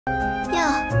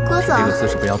我走。这个姿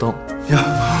势不要动。呀，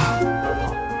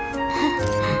好。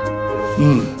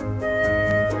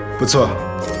不错。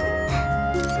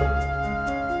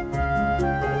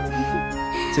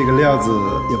这个料子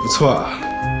也不错啊。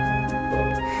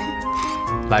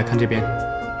来看这边，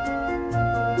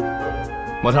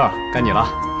模特，该你了。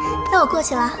那我过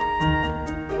去了。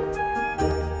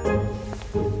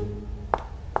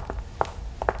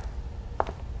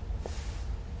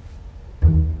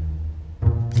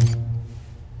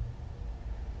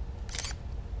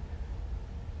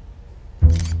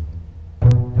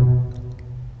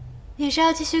你是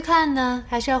要继续看呢，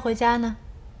还是要回家呢？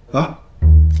啊，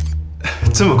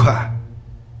这么快？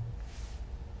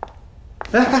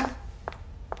哎，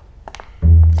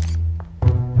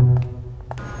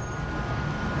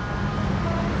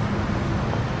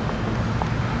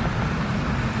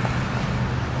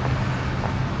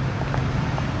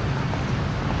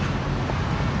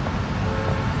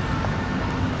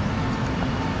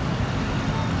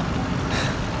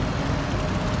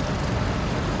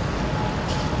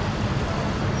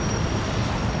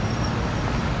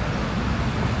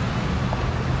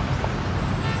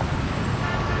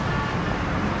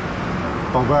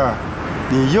宝贝儿，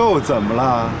你又怎么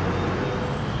了？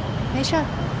没事儿。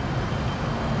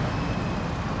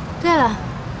对了，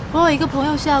我有一个朋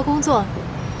友需要工作，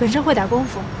本身会点功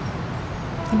夫，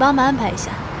你帮忙安排一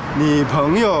下。你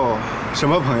朋友什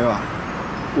么朋友啊？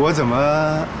我怎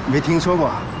么没听说过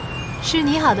啊？是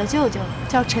你好的舅舅，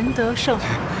叫陈德胜。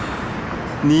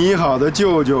你好的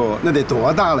舅舅那得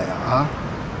多大了呀？啊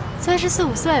，34、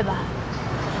5岁吧。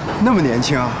那么年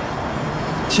轻啊？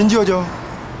亲舅舅？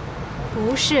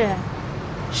不是，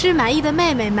是满意的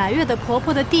妹妹，满月的婆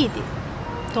婆的弟弟，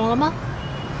懂了吗？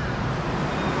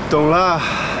懂了，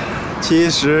其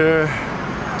实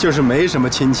就是没什么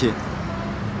亲戚。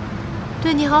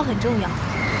对你好很重要。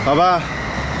好吧，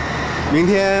明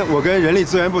天我跟人力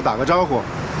资源部打个招呼，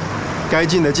该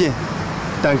进的进，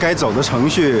但该走的程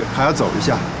序还要走一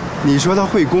下。你说他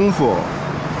会功夫，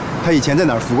他以前在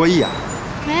哪儿服过役啊？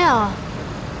没有，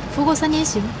服过3年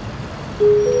刑。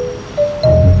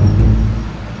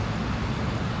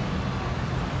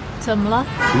怎么了，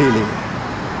丽丽？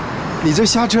你这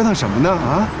瞎折腾什么呢？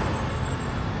啊？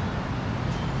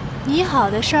你好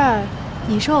的事儿，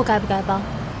你说我该不该帮？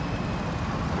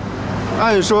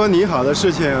按说你好的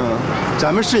事情，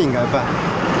咱们是应该办，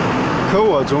可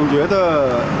我总觉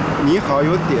得你好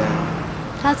有点……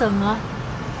他怎么了？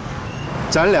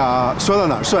咱俩说到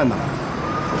哪儿算哪儿，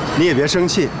你也别生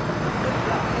气。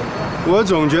我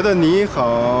总觉得你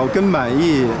好跟满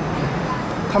意，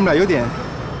他们俩有点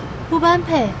不般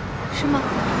配，是吗？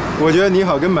我觉得你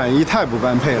好跟满意太不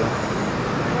般配了，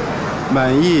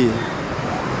满意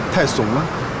太怂了。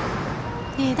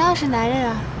你倒是男人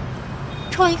啊，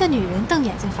冲一个女人瞪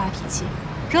眼睛发脾气，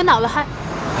惹恼了还……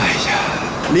哎呀，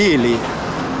丽丽，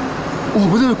我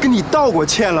不是跟你道过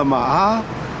歉了吗？啊？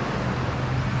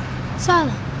算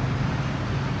了，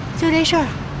就这事儿，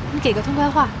你给个痛快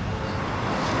话。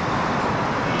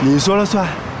你说了算。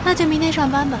那就明天上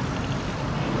班吧。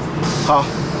好，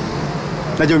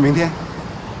那就明天。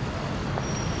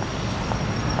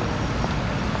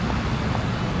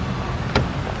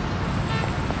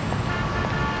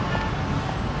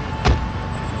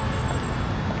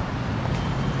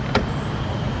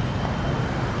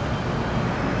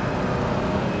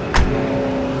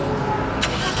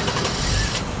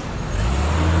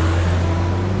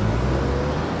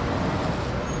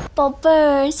宝贝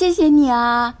儿，谢谢你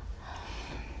啊。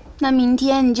那明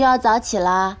天你就要早起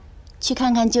了，去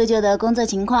看看舅舅的工作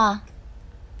情况。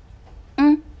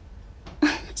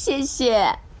谢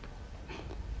谢。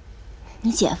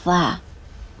你姐夫啊，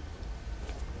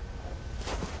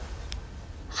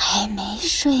还没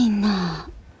睡呢。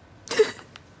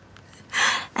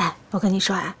哎，我跟你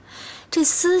说啊，这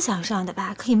思想上的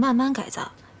吧可以慢慢改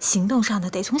造，行动上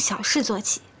的得从小事做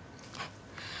起。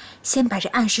先把这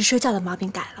按时睡觉的毛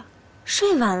病改了，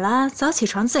睡晚了早起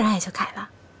床自然也就改了。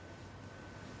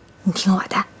你听我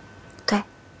的，对，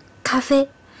咖啡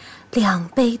2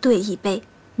杯兑1杯，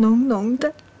浓浓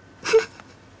的。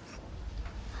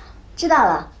知道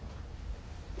了。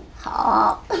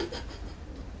好。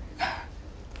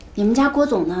你们家郭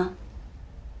总呢？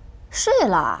睡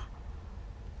了。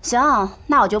行，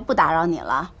那我就不打扰你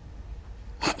了。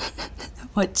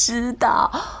我知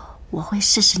道，我会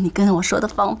试试你跟我说的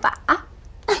方法啊。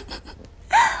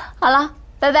好了，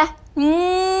拜拜。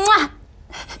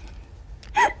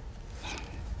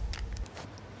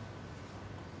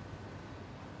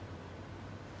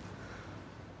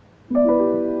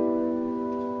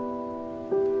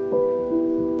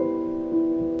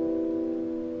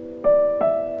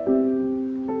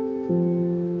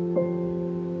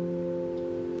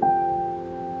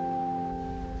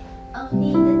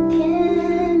你的甜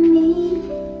蜜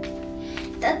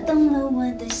打动了我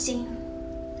的心。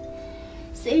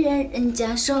虽然人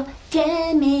家说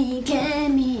甜蜜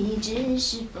甜蜜只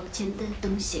是肤浅的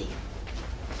东西。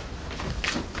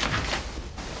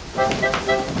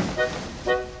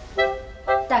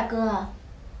大哥，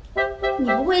你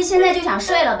不会现在就想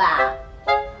睡了吧？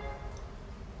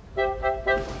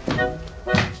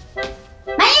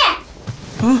满意。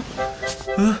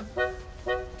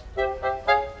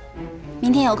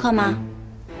明天有课吗？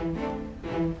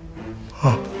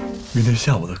啊，明天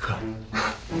下午的课。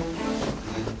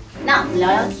那我们聊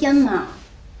聊天嘛。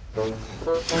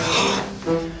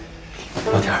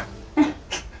聊天。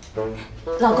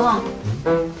老公，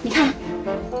你看，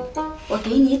我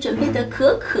给你准备的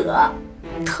可可，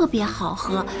特别好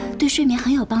喝，对睡眠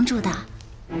很有帮助的。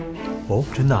哦，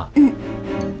真的？嗯。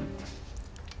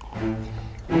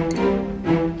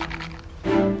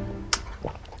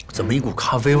怎么一股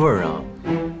咖啡味儿啊？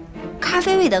咖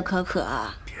啡味的可可。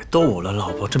别逗我了，老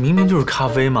婆，这明明就是咖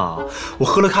啡嘛！我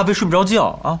喝了咖啡睡不着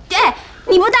觉啊！哎，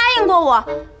你不答应过我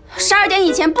，12点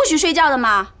以前不许睡觉的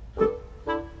吗？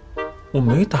我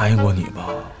没答应过你吧？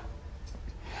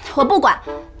我不管，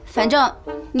反正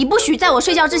你不许在我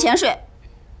睡觉之前睡。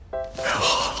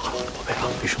好，宝贝啊，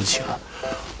别生气了，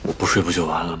我不睡不就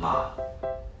完了吗？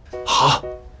好，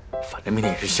反正明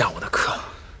天也是下午的课。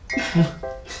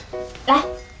来，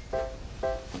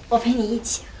我陪你一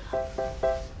起喝。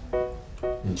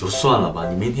你就算了吧，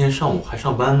你明天上午还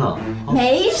上班呢。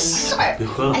没事儿，别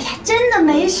喝了。哎呀，真的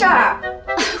没事儿。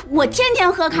我天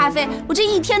天喝咖啡，我这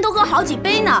一天都喝好几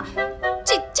杯呢。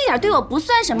这点对我不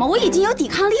算什么，我已经有抵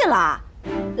抗力了。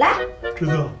来，真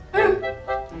的？嗯，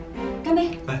干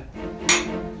杯！来。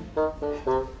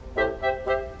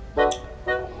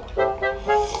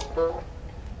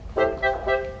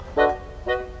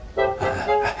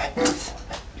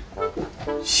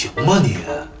行吗你？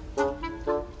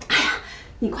哎呀，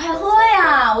你快喝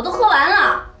呀，我都喝完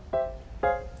了。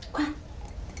快，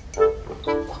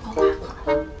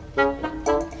快！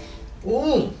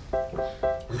哦，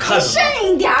你看着剩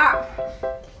一点儿。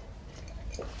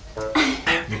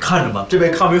你看着吧，这杯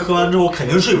咖啡喝完之后肯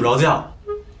定睡不着觉。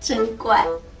真乖。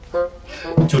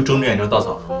就睁着眼睛到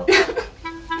早上吗？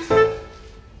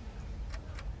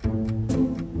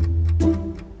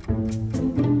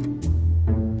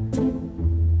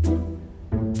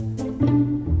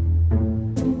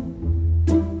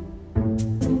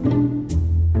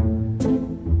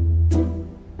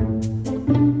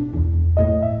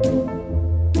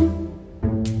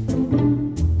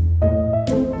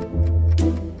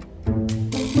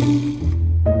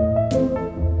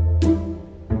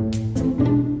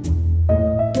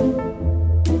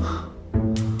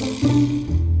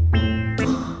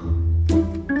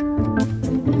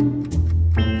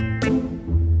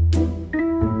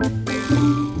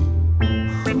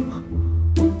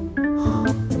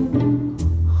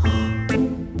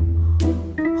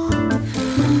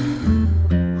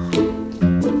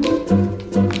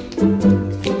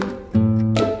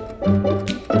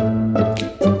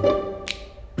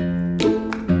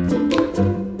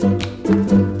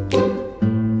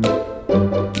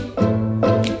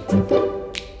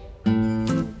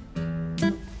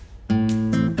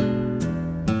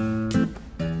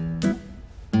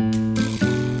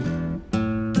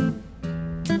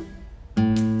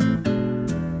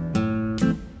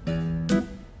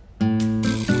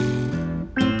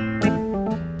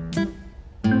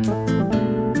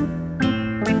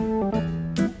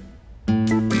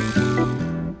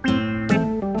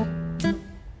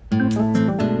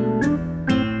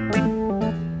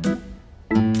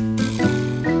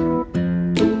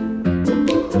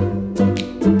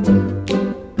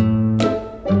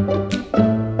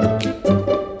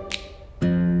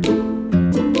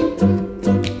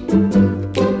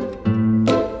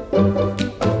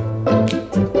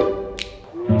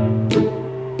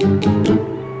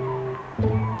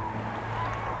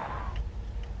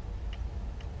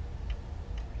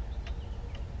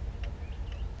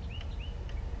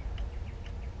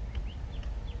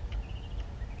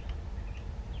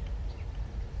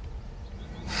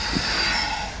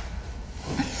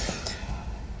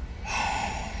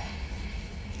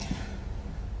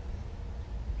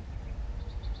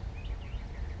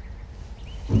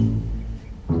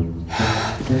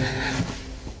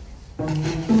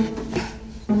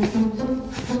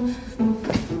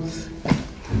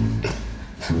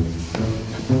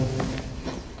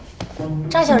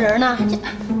扎小人呢？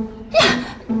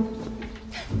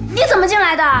你怎么进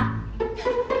来的？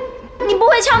你不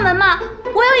会敲门吗？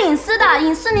我有隐私的，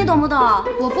隐私你懂不懂？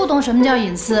我不懂什么叫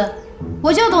隐私，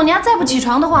我就懂你要再不起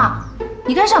床的话，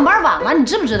你该上班晚了，你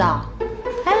知不知道？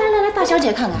来，大小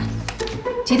姐看看，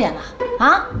几点了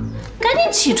啊？赶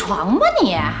紧起床吧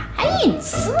你，还隐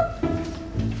私。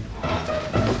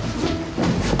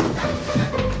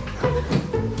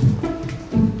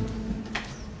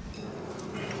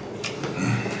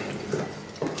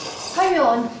哎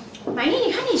呦，满意，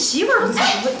你看你媳妇儿都走了，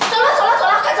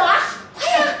快走了！哎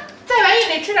呀，再晚也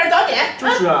得吃点早点。就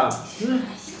是啊，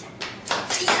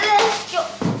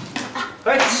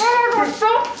哎，走。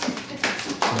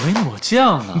没抹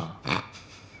酱呢。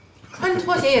穿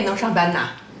拖鞋也能上班呐？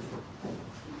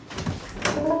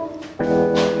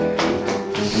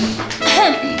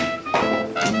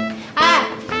哎，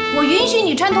我允许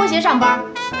你穿拖鞋上班。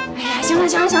哎呀，行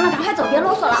了，赶快走，别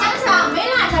啰嗦了。先生，没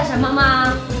落下什么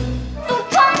吗？都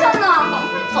穿上了，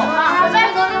快走吧，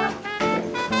拜拜。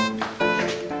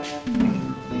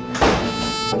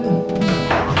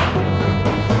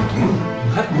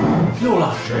又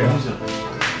落谁东西了？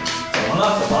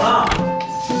怎么了？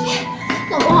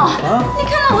老公，你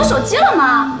看到我手机了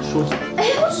吗？手机？哎，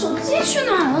我手机去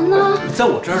哪儿了呢？在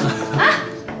我这儿呢。啊！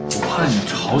我怕你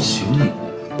吵醒你。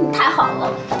你太好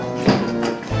了。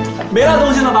没落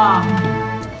东西了吧？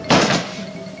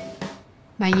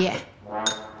满意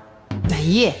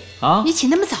啊！你起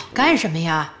那么早干什么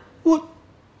呀？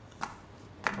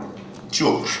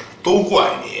就是都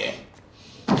怪你。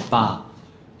爸，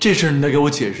这事儿你得给我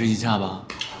解释一下吧。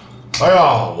哎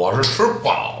呀，我是吃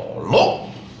饱了。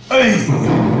哎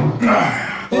呀，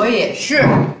我也是。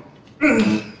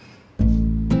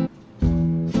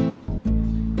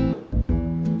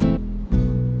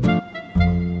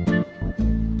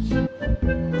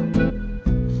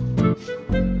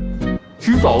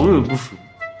洗澡也不行。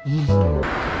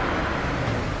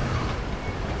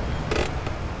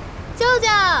舅舅，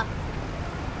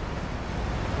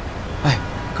哎，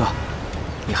哥，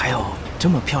你还有这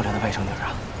么漂亮的外甥女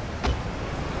啊？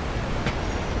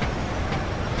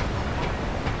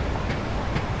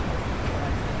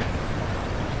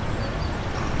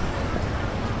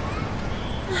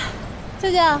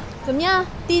舅舅怎么样？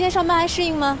第一天上班还适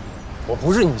应吗？我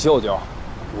不是你舅舅，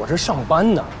我是上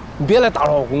班的，你别来打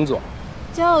扰我工作。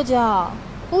舅舅，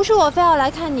不是我非要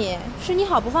来看你，是你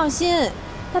好不放心，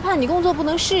他怕你工作不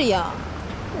能适应。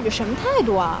你这什么态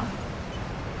度啊？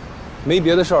没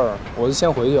别的事儿，我就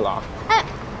先回去了啊。哎，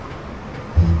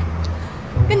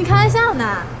跟你开玩笑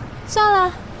呢。算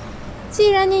了，既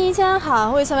然您一切安好，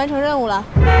我也算完成任务了。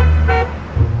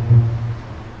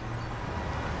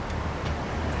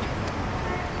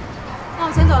那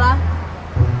我先走了。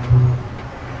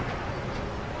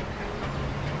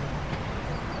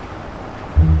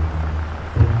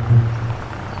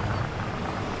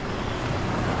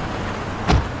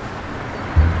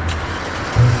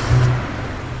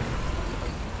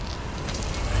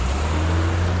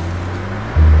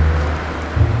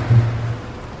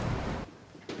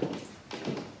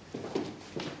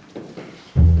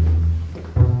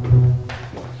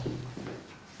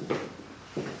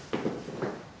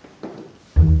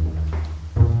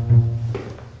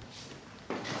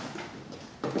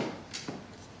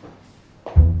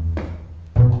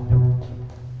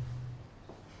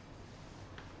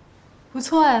不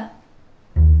错哎。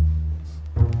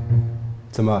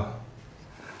怎么？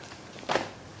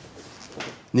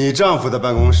你丈夫的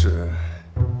办公室，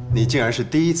你竟然是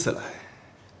第一次来，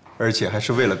而且还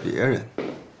是为了别人。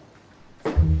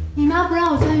你妈不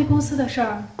让我参与公司的事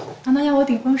儿，难道要我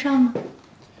顶风扇吗？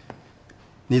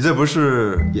你这不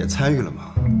是也参与了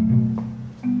吗？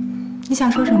你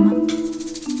想说什么？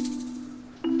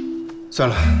算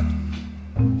了，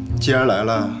既然来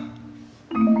了，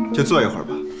就坐一会儿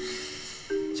吧。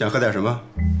想喝点什么？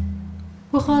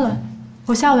不喝了，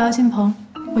我下午要进棚，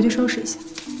回去收拾一下。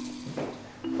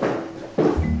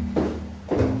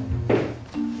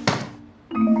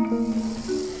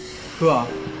哥，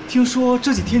听说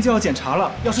这几天就要检查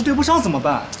了，要是对不上怎么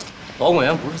办？保管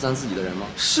员不是咱自己的人吗？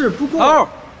是，不过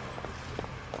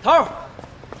头，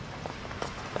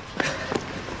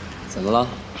怎么了？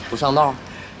不上道？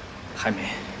还没。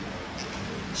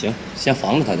行，先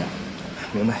防着他点。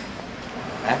明白。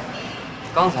哎，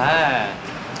刚才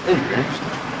那女人是谁？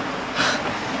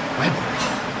我也不知道，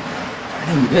反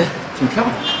正那女的挺漂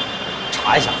亮的，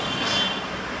查一下。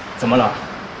怎么了？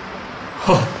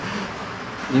哦，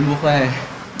您不会……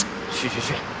去，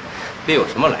别有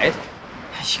什么来头。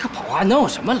一个保安能有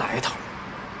什么来头？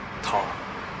头，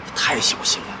你太小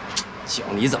心了。叫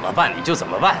你怎么办你就怎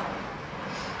么办。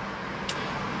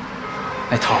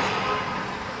哎，头，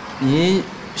你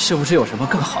是不是有什么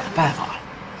更好的办法？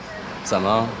怎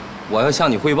么？我要向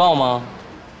你汇报吗？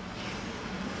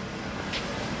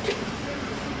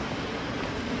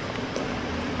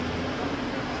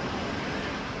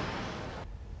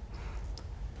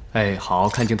哎，好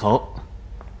看镜头，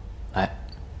来，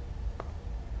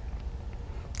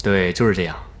对，就是这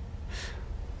样。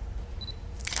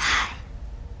嗨，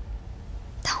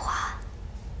等我。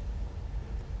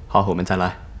好，我们再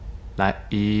来，来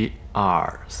，1、2、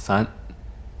3，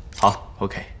好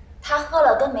 ，OK。他喝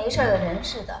了跟没事的人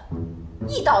似的，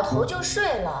一倒头就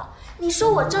睡了。你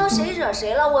说我招谁惹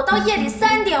谁了？我到夜里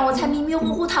3点我才迷迷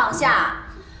糊糊躺下。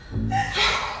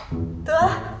得，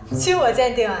据我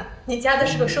鉴定啊，你家的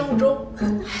是个生物钟。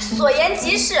所言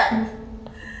极是。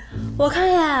我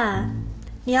看呀，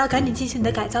你要赶紧进行你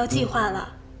的改造计划了。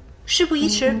事不宜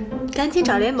迟，赶紧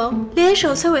找联盟，联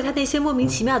手摧毁他那些莫名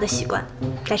其妙的习惯，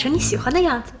改成你喜欢的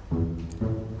样子。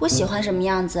我喜欢什么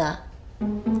样子？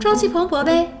朝气蓬勃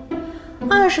呗。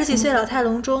20几岁老态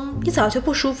龙钟，你早就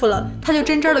不舒服了，他就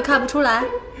真的看不出来。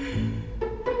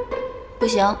不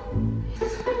行，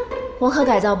我可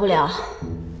改造不了。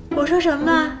我说什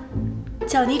么？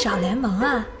叫你找联盟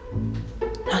啊？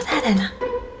老太太呢？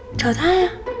找她呀。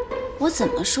我怎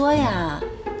么说呀？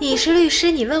你是律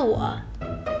师，你问我。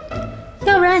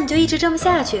要不然你就一直这么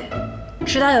下去，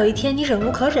直到有一天你忍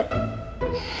无可忍。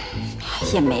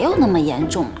也没有那么严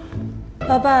重啊。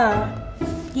宝贝儿，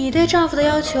你对丈夫的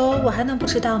要求我还能不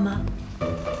知道吗？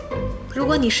如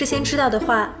果你事先知道的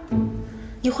话，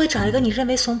你会找一个你认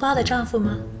为怂包的丈夫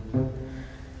吗？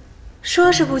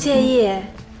说是不介意，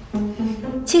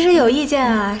其实有意见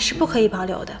啊是不可以保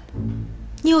留的。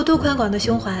你有多宽广的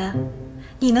胸怀啊？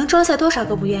你能装下多少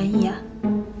个不愿意啊？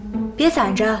别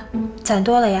攒着，攒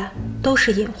多了呀都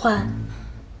是隐患。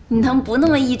你能不那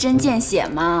么一针见血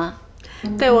吗？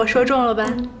被我说中了吧？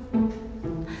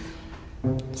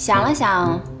想了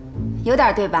想，有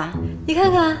点对吧？你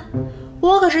看看，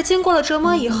我可是经过了折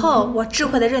磨以后，我智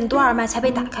慧的任督二脉才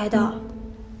被打开的。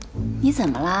你怎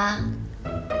么啦？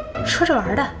说着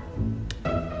玩的。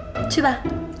去吧，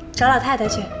找老太太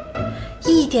去，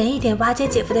一点一点瓦解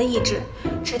姐夫的意志，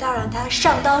直到让他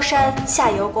上刀山下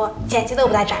油锅，眼睛都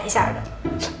不带眨一下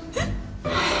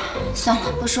的。算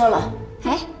了，不说了。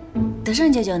哎，德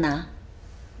胜舅舅呢？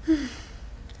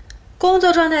工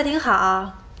作状态挺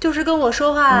好，就是跟我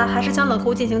说话还是将冷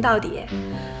酷进行到底。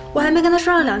我还没跟他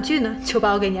说上2句呢，就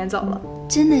把我给撵走了。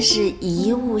真的是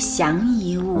一物降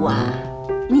一物啊！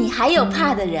你还有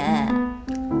怕的人？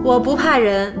我不怕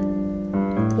人，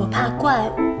我怕怪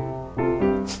物。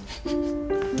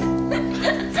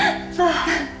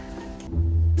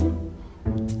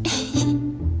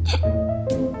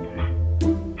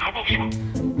还没睡？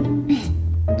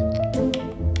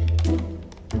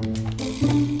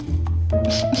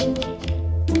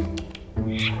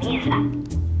什么意思啊？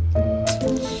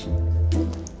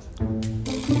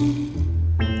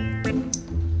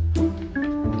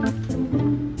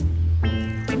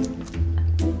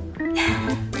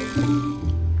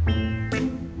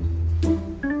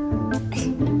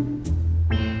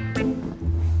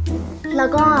老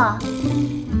公，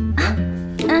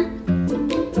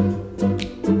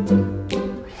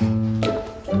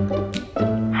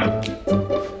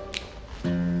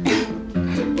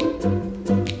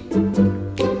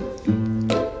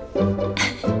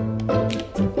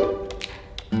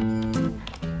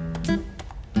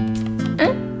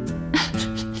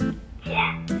姐，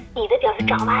你的表是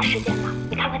爪哇时间了，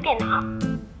你看看电脑。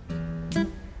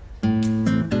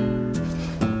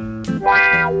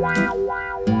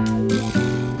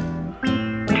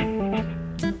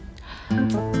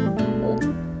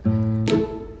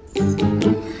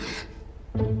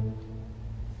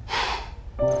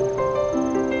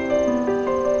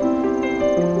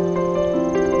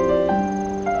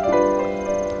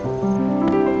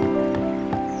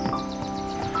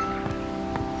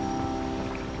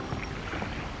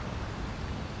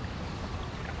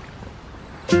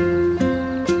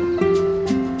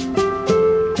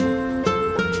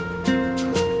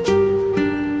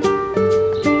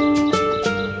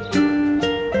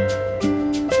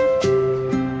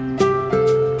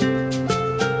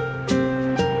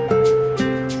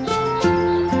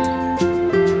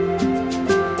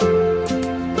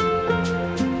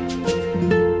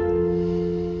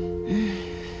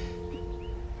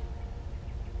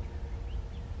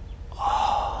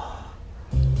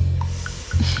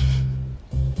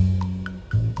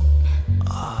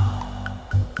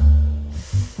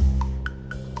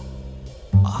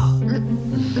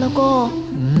老公，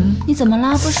你怎么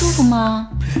啦？不舒服吗？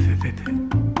别！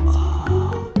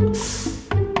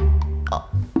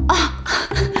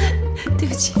对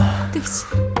不起，对不起。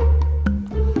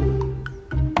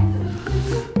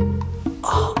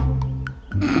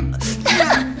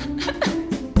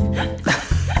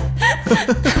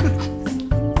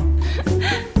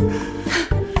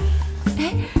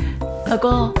哎，老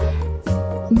公，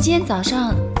你今天早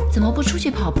上怎么不出去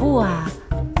跑步啊？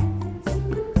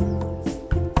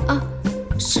啊，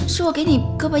是我给你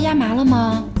胳膊压麻了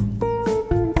吗？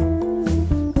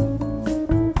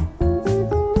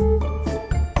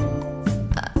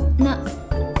那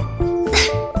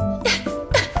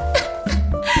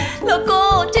老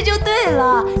公，这就对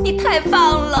了，你太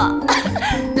棒了！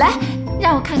来，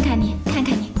让我看看你，看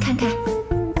看你，看看。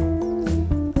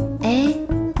哎，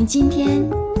你今天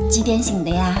几点醒的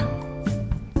呀？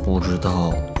不知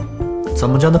道，咱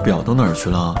们家的表都哪儿去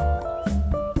了？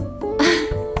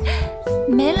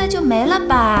没了就没了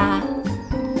吧。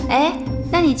哎，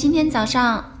那你今天早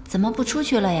上怎么不出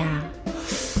去了呀？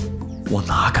我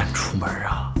哪敢出门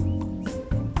啊？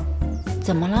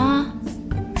怎么了？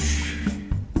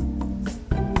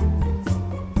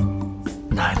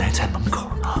奶奶在门口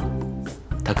呢，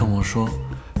她跟我说，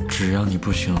只要你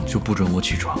不醒，就不准我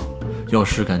起床。要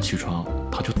是敢起床，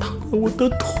她就打我的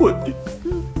腿。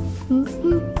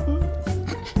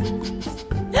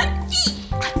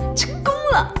成功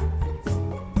了！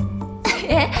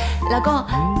哎，老公，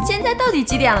现在到底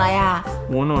几点了呀？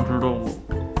我哪知道啊？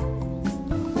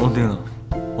哦，对了，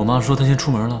我妈说她先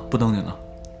出门了，不等你了。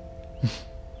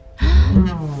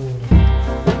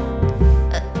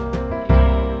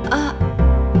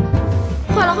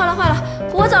坏了，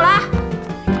我走了。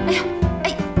哎呀，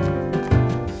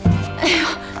哎呦，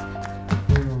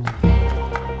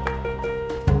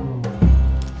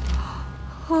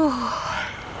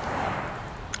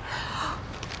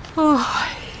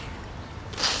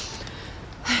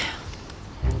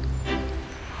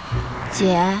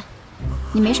姐，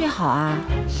你没睡好啊？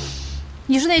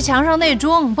你说那墙上那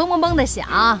钟嘣嘣嘣的响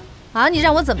啊，你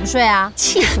让我怎么睡啊？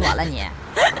气死我了你！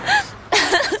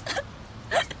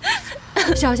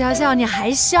笑，你还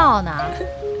笑呢？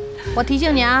我提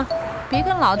醒你啊，别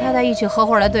跟老太太一起合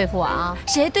伙来对付我啊！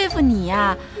谁对付你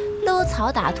呀？搂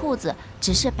草打兔子，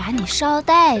只是把你捎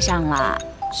带上了。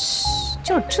嘘，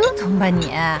就折腾吧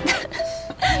你。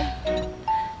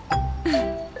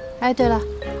哎，对了，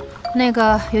那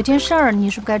个有件事儿，你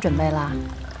是不是该准备了？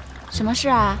什么事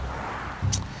啊？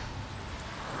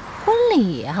婚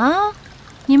礼啊？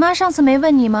你妈上次没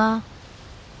问你吗？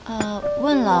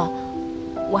问了，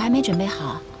我还没准备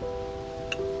好。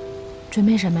准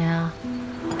备什么呀？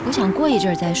我想过一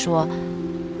阵儿再说，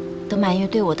等满月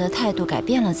对我的态度改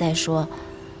变了再说。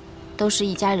都是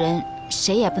一家人，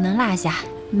谁也不能落下，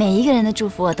每一个人的祝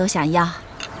福我都想要。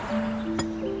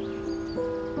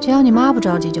只要你妈不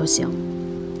着急就行。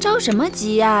着什么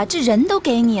急呀？这人都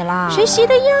给你了，谁急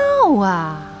得要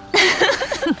啊？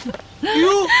哟，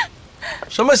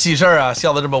什么喜事儿啊？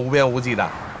笑得这么无边无际的。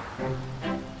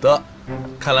得，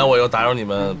看来我又打扰你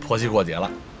们婆媳过节了。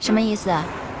什么意思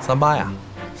？38呀。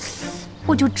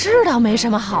我就知道没什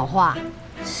么好话。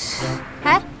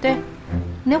哎，对，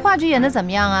你那话剧演的怎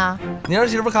么样啊？你儿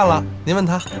媳妇看了，您问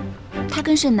她。她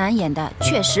跟盛楠演的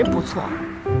确实不错。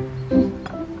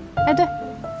哎，对，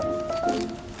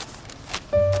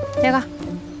那个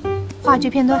话剧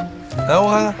片段。哎，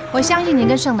我看看。我相信你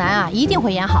跟盛楠啊，一定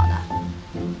会演好的。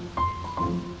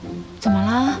怎么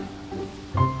了？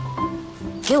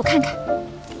给我看看。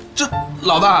这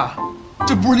老大，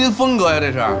这不是您风格呀？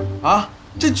这是啊，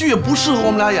这剧也不适合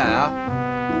我们俩演啊。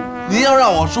您要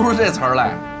让我说出这词儿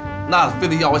来，那非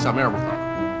得要我小命不可。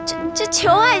这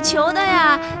求爱求的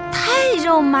呀，太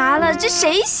肉麻了，这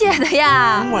谁写的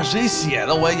呀？甭管谁写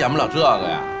的，我也演不了这个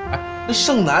呀。哎，这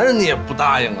盛楠人你也不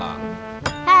答应啊？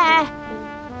哎，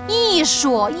艺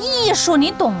术，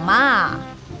你懂吗？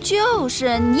就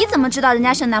是，你怎么知道人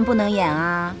家盛楠不能演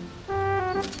啊？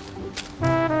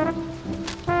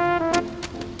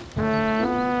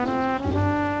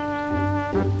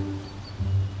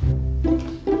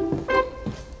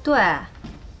对，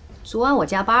昨晚我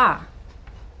加班，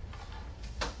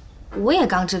我也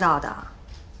刚知道的。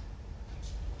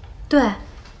对，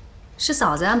是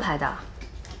嫂子安排的。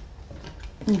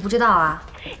你不知道啊？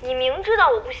你明知道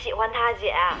我不喜欢他，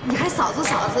姐。你还嫂子，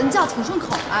你叫挺顺口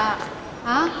了啊？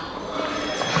哎呀，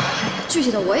具体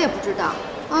的我也不知道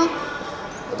啊，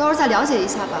我到时候再了解一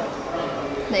下吧。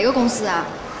哪个公司啊？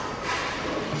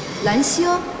蓝星。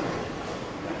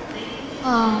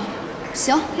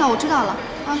行，那我知道了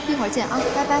啊，一会儿见啊，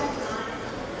拜拜。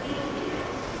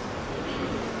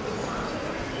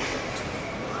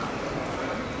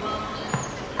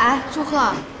哎，祝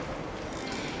贺！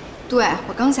对，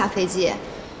我刚下飞机。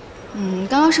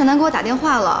刚刚盛楠给我打电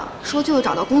话了，说舅舅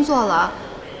找到工作了，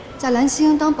在蓝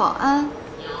星当保安。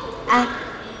哎，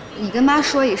你跟妈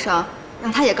说一声，让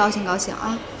她也高兴高兴啊。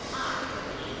哎呀，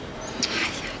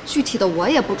具体的我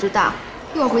也不知道，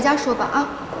一会儿回家说吧啊。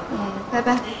拜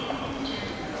拜。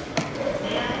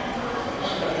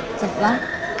怎么了？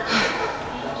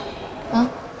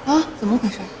怎么回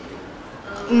事？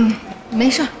没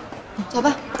事，走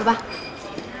吧，走吧。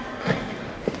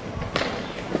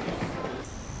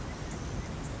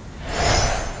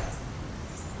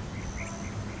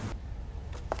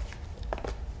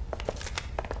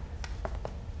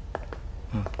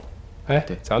哎，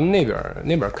对，咱们那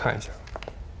边看一下。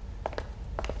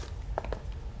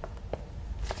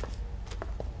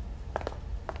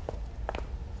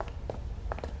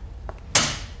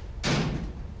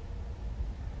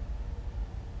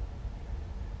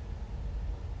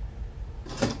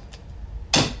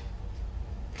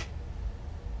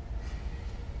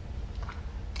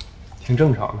挺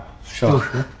正常的，是吧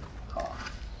？60。好。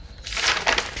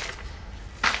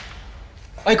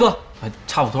哎哥，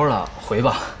差不多了，回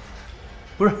吧。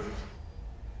不是，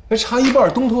那查一半，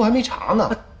东头还没查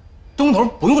呢。东头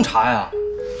不用查呀？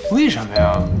为什么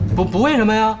呀？不为什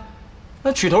么呀？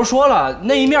那曲头说了，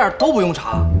那一面都不用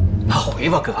查。那回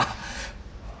吧，哥。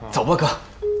走吧，哥。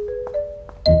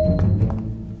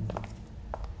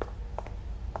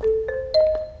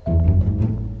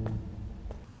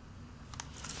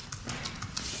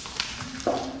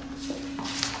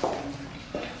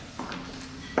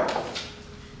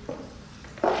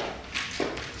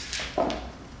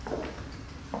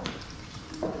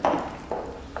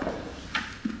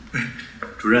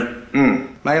主任，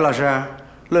马毅老师，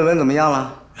论文怎么样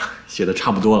了？写的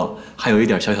差不多了，还有一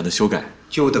点小小的修改，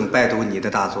就等拜读你的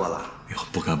大作了。哎呦，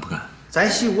不敢。咱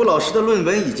系吴老师的论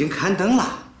文已经刊登了，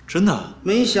真的？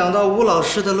没想到吴老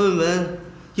师的论文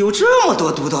有这么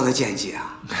多独到的见解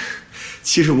啊！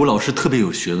其实吴老师特别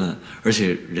有学问，而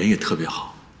且人也特别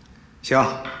好。行，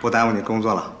不耽误你工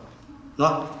作了。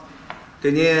喏，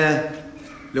给你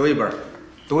留一本，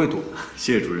读一读。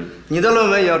谢谢主任。你的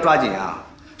论文也要抓紧啊，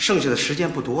剩下的时间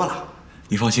不多了。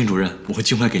你放心，主任，我会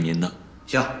尽快给您的。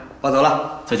行，我走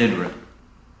了，再见，主任。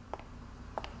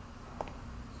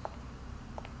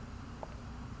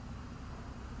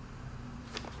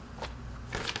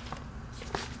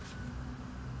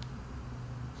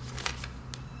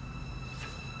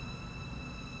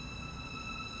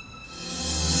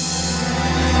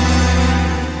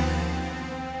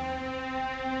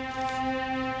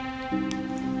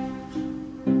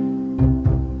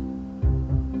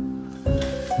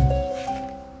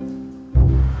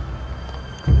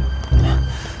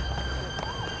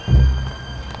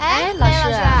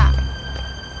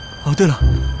哦，对了，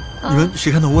你们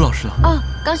谁看到吴老师了？哦，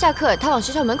刚下课，他往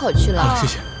学校门口去了。好，谢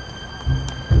谢。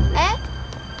哎，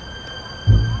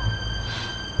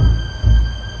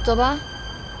走吧。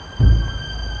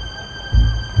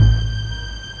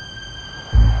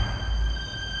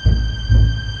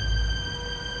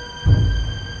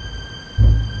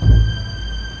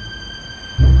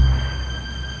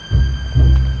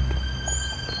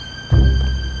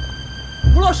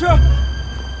吴老师。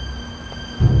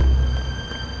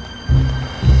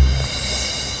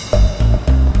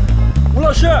吴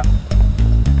老师，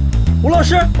吴老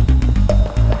师，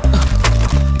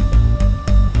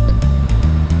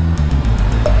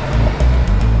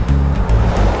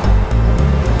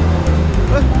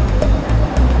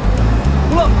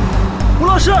吴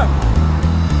老师，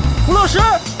吴老师。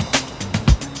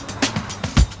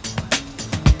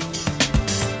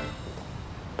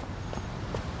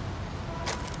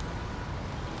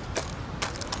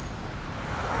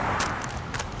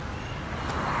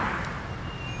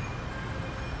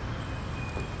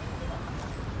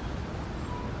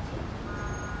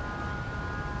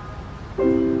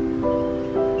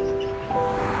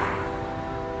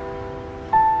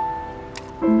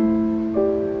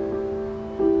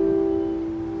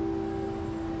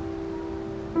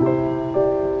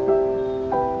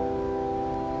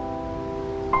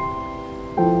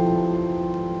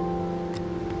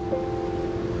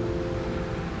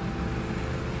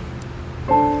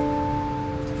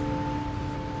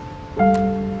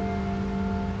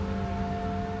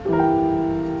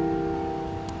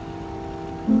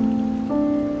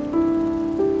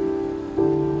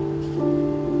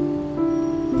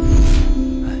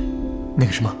那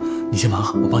个什么，你先忙，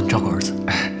我帮你照顾儿子。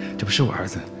哎，这不是我儿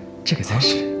子，这个才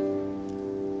是。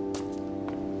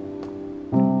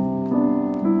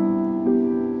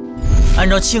按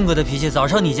照庆哥的脾气，早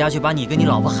上你家去，把你跟你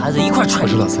老婆孩子一块踹。我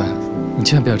说老三，你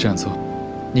千万不要这样做。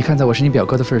你看在我是你表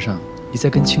哥的份上，你再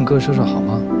跟庆哥说说好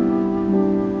吗？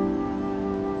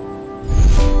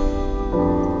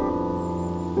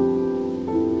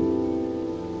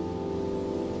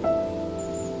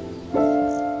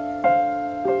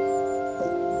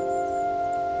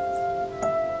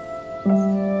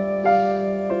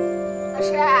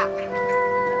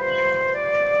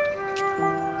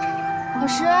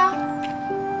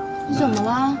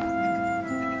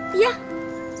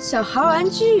小孩玩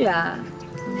具啊！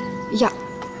呀，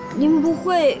你们不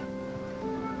会……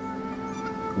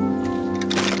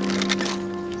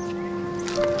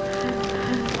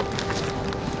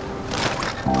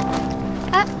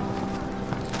哎，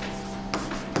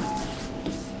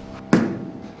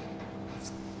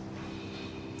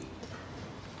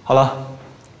好了，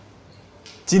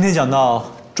今天讲到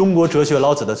中国哲学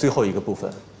老子的最后一个部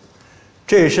分，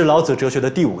这也是老子哲学的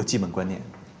第5个基本观念。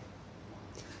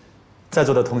在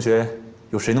座的同学，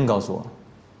有谁能告诉我，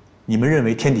你们认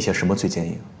为天底下什么最坚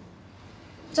硬？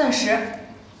钻石。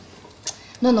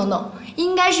No，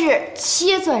 应该是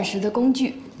切钻石的工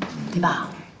具，对吧？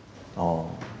哦，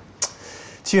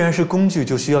既然是工具，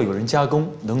就需要有人加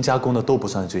工，能加工的都不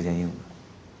算最坚硬的。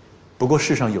不过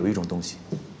世上有一种东西，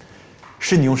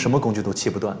是你用什么工具都切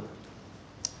不断的，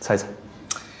猜猜？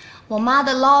我妈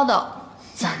的唠叨，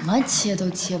怎么切都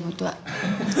切不断。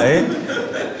哎，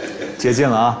接近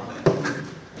了啊！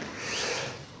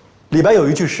李白有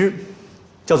一句诗，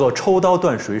叫做“抽刀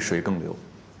断水，水更流”。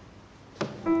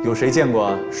有谁见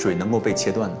过水能够被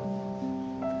切断呢？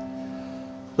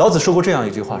老子说过这样一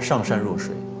句话：“上善若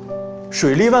水，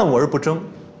水利万物而不争，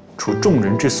处众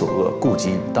人之所恶，故几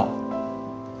与道。”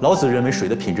老子认为水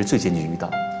的品质最接近于道。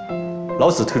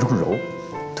老子推崇柔，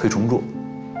推崇弱。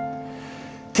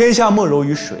天下莫柔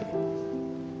于水。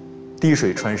滴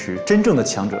水穿石，真正的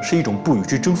强者是一种不与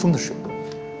之争锋的水。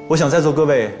我想在座各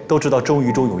位都知道周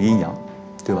易中有阴阳，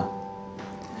对吧？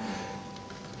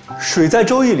水在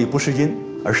周易里不是阴，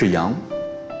而是阳。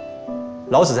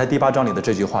老子在第8章里的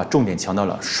这句话重点强调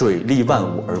了水利万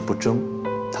物而不争，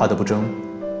他的不争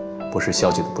不是消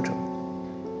极的不争，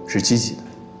是积极的。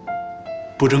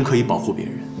不争可以保护别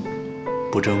人，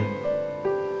不争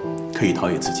可以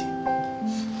陶冶自己。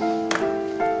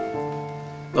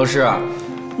老师，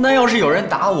那要是有人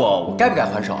打我，我该不该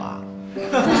还手啊？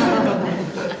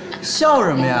笑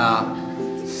什么呀？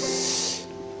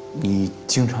你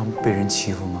经常被人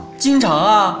欺负吗？经常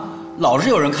啊，老是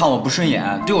有人看我不顺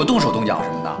眼，对我动手动脚什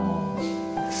么的。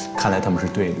看来他们是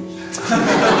对的。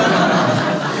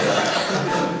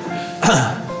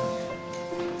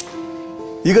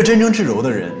一个真正至柔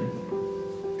的人，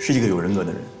是一个有人格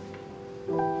的人，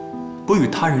不与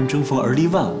他人争锋而立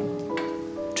万物。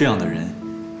这样的人，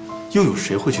又有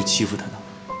谁会去欺负他呢？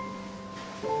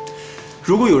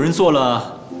如果有人做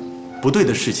了不对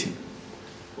的事情，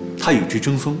他与之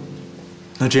争锋，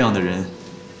那这样的人，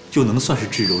又能算是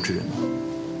至柔之人吗？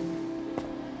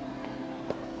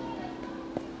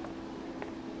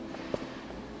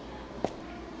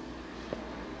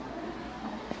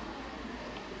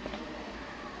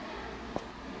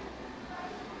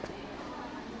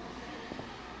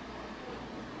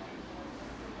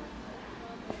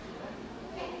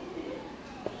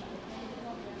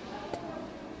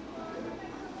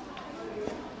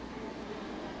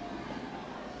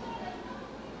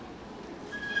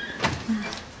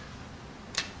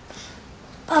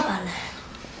爸爸来了。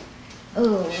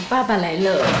哦，爸爸来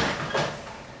了。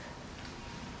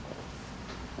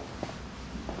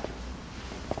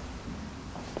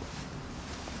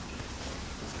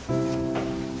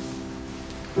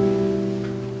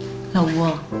老吴，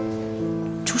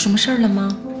出什么事儿了吗？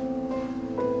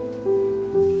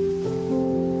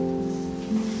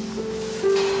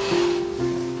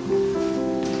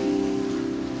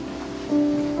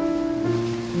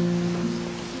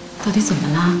到底怎么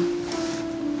了？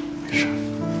没事，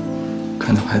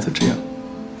看到孩子这样，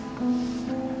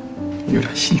有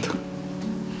点心疼。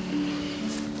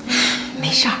没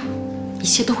事儿，一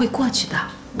切都会过去的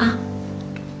啊。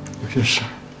有些事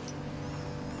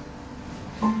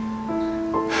儿，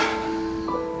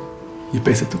一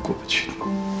辈子都过不去的。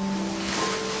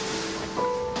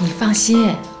你放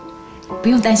心，不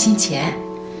用担心钱，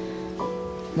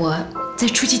我再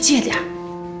出去借点儿。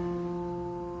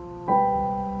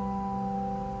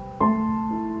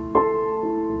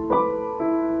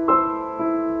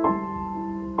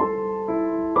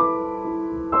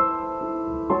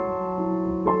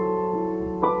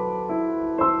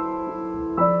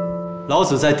老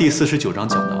子在第49章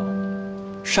讲到：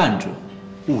善者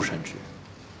勿善之，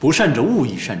不善者勿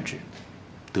以善之，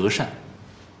德善。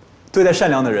对待善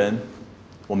良的人，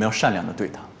我们要善良的对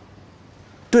他；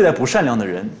对待不善良的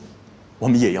人，我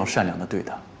们也要善良的对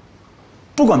他。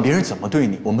不管别人怎么对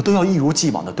你，我们都要一如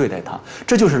既往的对待他。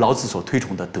这就是老子所推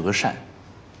崇的德善。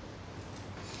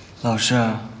老师，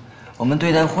我们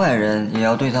对待坏人也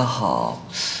要对他好，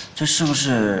这是不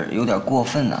是有点过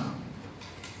分呢？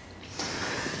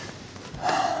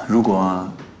如果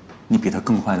你比他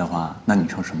更坏的话，那你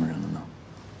成什么人了呢？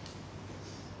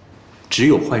只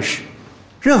有坏事。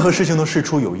任何事情都事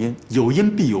出有因，有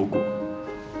因必有果。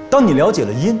当你了解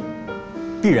了因，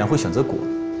必然会选择果。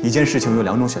一件事情有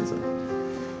2种选择，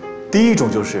第一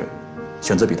种就是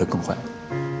选择比他更坏。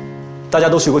大家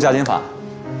都学过加减法，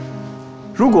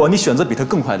如果你选择比他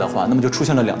更坏的话，那么就出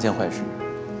现了2件坏事。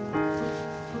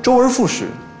周而复始，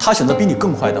他选择比你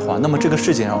更坏的话，那么这个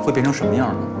世界上会变成什么样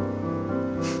呢？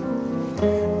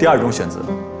第2种选择，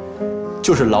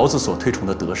就是老子所推崇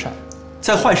的德善，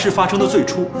在坏事发生的最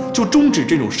初，就终止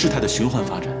这种事态的循环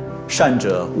发展。善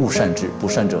者勿善之，不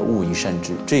善者勿以善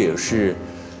之。这也是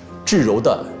至柔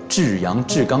的至阳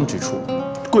至刚之处，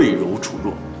贵柔处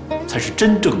弱，才是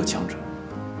真正的强者。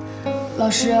老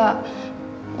师，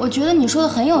我觉得你说的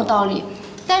很有道理，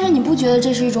但是你不觉得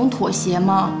这是一种妥协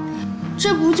吗？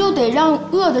这不就得让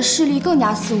恶的势力更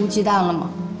加肆无忌惮了吗？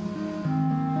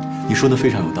你说的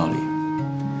非常有道理。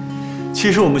其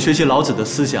实我们学习老子的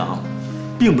思想，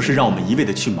并不是让我们一味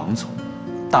的去盲从，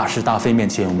大是大非面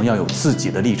前，我们要有自己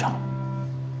的立场。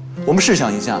我们试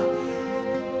想一下，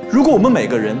如果我们每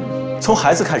个人从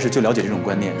孩子开始就了解这种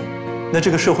观念，那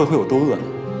这个社会会有多恶呢？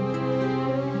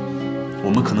我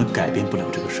们可能改变不了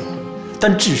这个社会，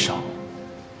但至少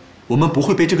我们不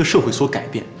会被这个社会所改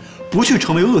变，不去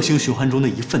成为恶性循环中的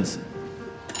一份子。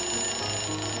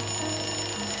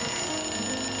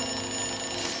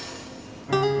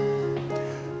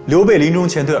刘备临终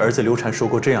前对儿子刘禅说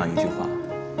过这样一句话：“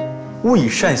勿以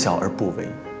善小而不为，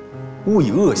勿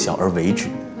以恶小而为之。”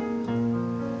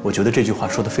我觉得这句话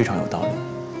说得非常有道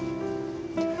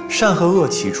理。善和恶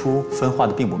起初分化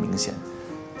的并不明显，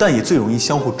但也最容易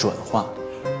相互转化，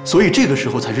所以这个时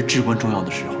候才是至关重要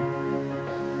的时候。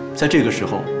在这个时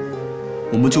候，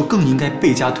我们就更应该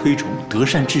倍加推崇德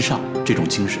善至上这种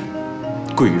精神，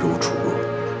贵柔处弱。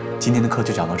今天的课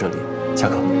就讲到这里，下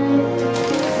课。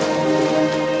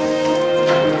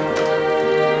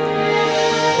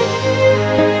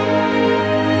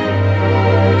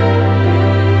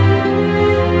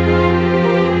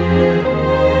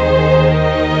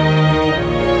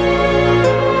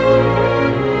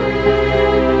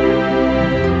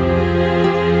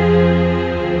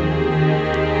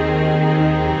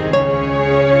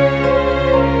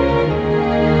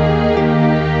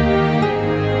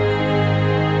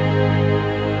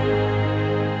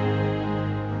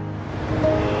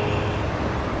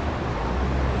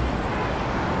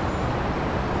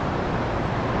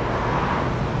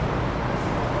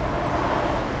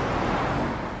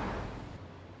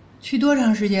去多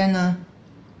长时间呢？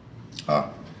啊，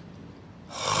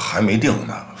还没定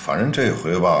呢。反正这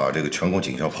回吧，这个全国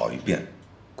警校跑一遍，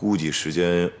估计时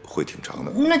间会挺长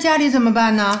的。那家里怎么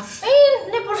办呢？哎，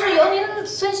那不是有您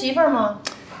孙媳妇儿吗？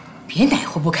别哪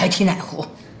壶不开提哪壶。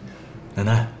奶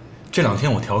奶，这2天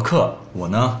我调课，我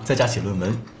呢在家写论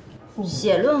文。你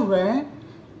写论文？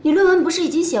你论文不是已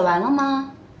经写完了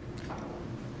吗？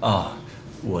啊，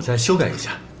我再修改一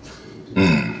下。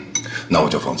那我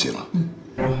就放心了。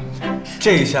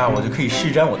这一下我就可以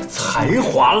施展我的才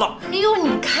华了。哎呦，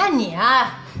你看你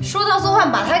啊，说到做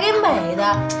饭把他给美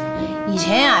的。以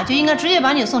前呀就应该直接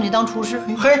把你送去当厨师。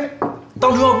嘿，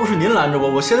当初要不是您拦着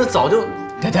我，我现在早就……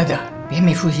得，别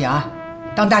没出息啊！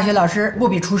当大学老师不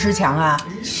比厨师强啊？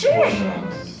是。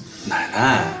奶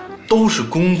奶，都是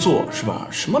工作是吧？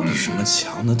什么比什么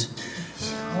强呢？这……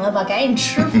行了吧，赶紧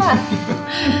吃饭。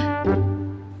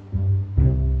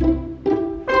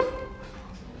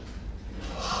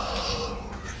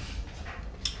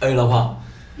哎，老婆，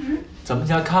咱们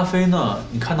家咖啡呢？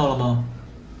你看到了吗？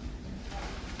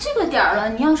这个点儿了，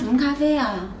你要什么咖啡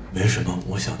啊？没什么，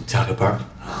我想加个班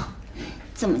啊。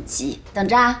这么急，等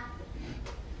着啊。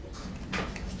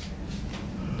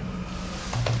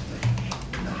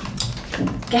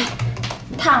给，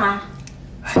烫啊！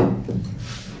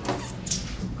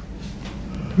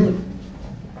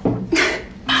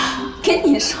跟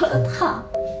你说的烫。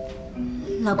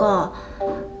老公，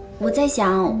我在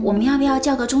想，我们要不要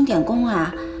叫个钟点工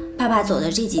啊？爸爸走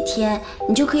的这几天，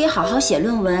你就可以好好写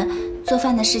论文，做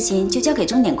饭的事情就交给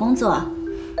钟点工做。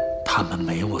他们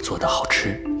没我做的好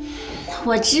吃。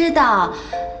我知道，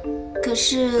可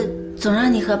是总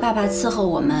让你和爸爸伺候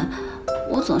我们，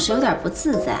我总是有点不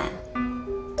自在。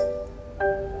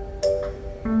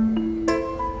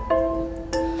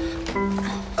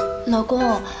老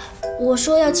公，我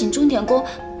说要请钟点工，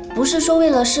不是说为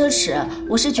了奢侈，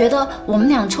我是觉得我们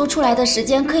俩抽出来的时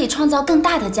间可以创造更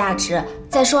大的价值。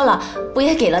再说了，不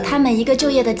也给了他们一个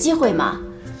就业的机会吗？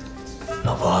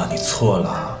老婆，你错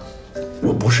了，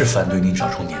我不是反对你找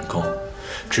钟点工，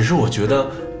只是我觉得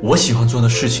我喜欢做的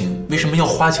事情，为什么要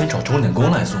花钱找钟点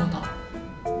工来做呢？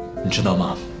你知道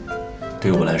吗？对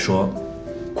于我来说，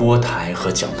锅台和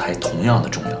讲台同样的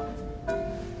重要。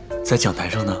在讲台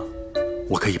上呢，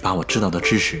我可以把我知道的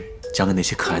知识讲给那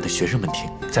些可爱的学生们听；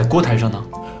在锅台上呢，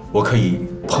我可以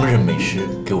烹饪美食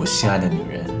给我心爱的女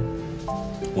人，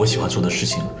我喜欢做的事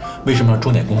情，为什么要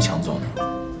钟点工强做呢？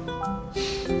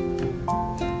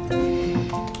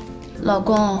老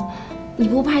公，你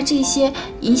不怕这些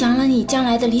影响了你将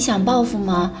来的理想抱负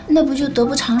吗？那不就得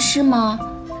不偿失吗？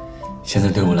现在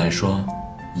对我来说，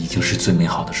已经是最美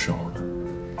好的时候了。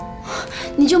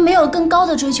你就没有更高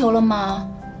的追求了吗？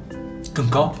更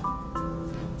高？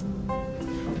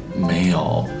没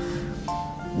有，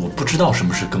我不知道什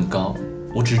么是更高，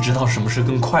我只知道什么是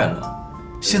更快乐。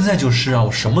现在就是啊，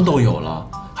我什么都有了，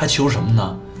还求什么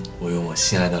呢？我有我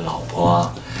心爱的老婆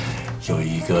啊，有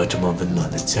一个这么温暖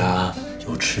的家，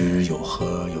有吃有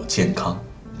喝有健康，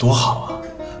多好啊！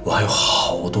我还有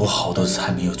好多好多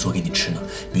菜没有做给你吃呢，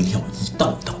明天我一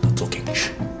道一道的做给你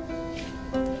吃。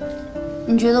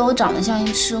你觉得我长得像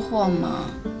一吃货吗？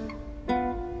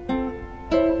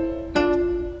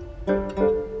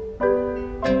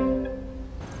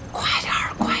快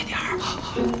点儿！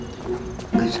好，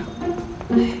跟上。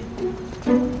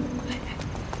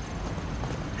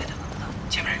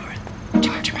前面有人，这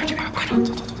边，快点，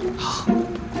走，好。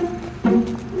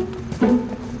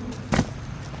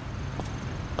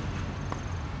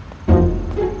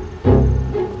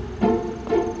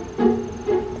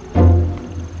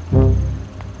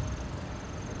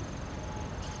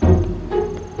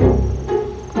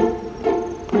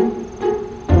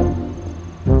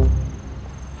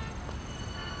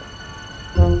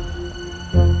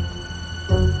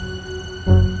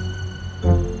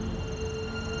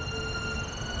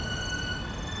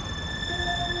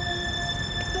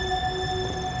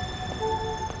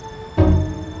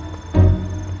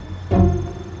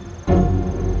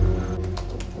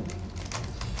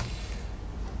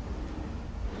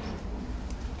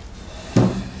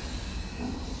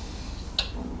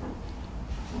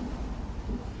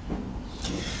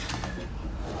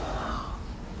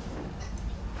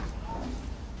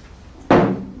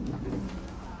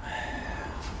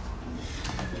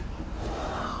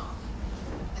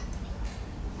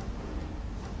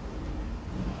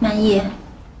满意。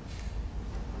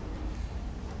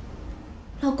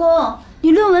老公，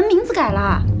你论文名字改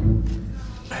了？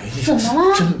怎么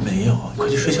了？真没有，你快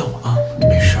去睡觉吧啊，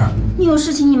没事儿。你有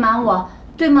事情你瞒我，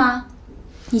对吗？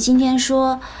你今天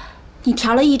说你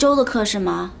调了1周的课是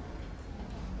吗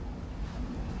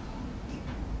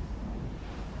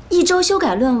？1周修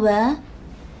改论文，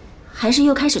还是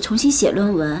又开始重新写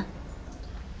论文？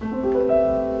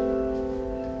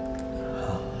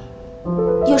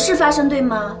有事发生对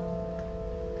吗？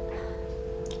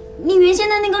你原先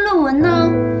的那个论文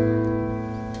呢？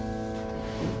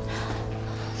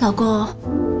老公，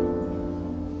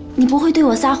你不会对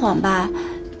我撒谎吧？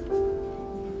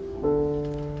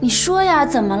你说呀，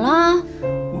怎么了？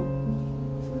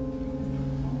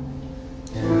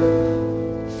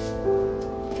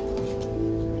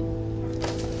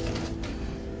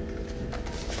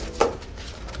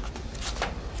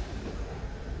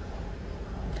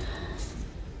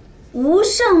吴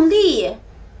胜利，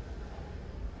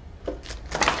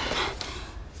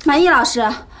满意老师，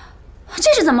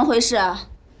这是怎么回事？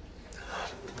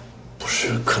不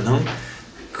是，可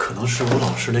能是我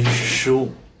老师的一时失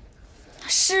误。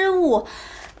失误？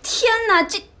天哪，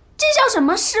这叫什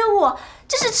么失误？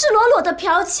这是赤裸裸的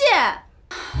剽窃！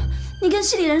你跟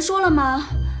市里人说了吗？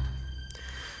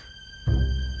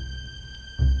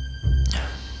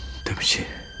对不起。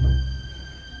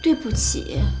对不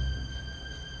起。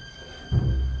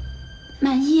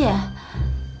满意，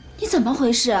你怎么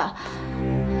回事？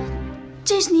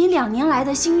这是你2年来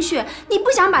的心血，你不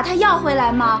想把它要回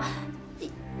来吗？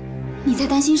你在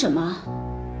担心什么？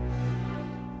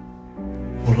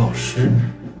我老师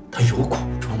他有苦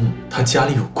衷，他家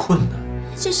里有困难。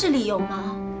这是理由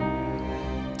吗？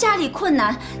家里困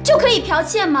难就可以剽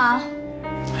窃吗？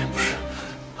哎，不是，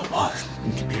老婆，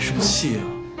你别生气啊。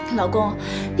老公，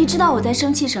你知道我在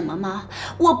生气什么吗？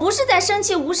我不是在生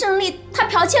气吴胜利他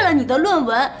剽窃了你的论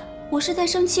文，我是在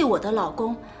生气我的老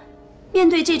公。面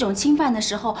对这种侵犯的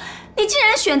时候，你竟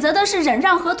然选择的是忍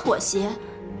让和妥协。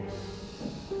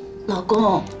老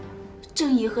公，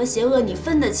正义和邪恶你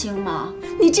分得清吗？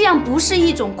你这样不是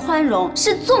一种宽容，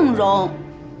是纵容。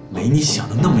没你想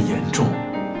的那么严重，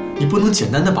你不能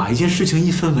简单的把一件事情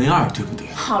1分为2，对不对？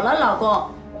好了，老公。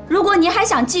如果你还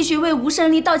想继续为吴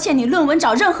胜利道歉你论文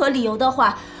找任何理由的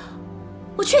话，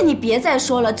我劝你别再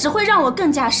说了，只会让我更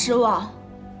加失望。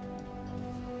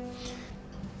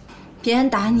别人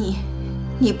打你，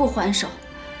你不还手，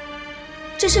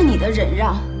这是你的忍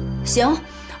让。行，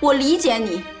我理解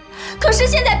你。可是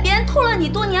现在别人偷了你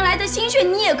多年来的心血，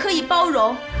你也可以包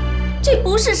容，这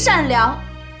不是善良，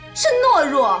是懦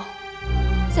弱。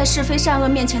在是非善恶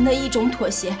面前的一种妥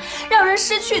协，让人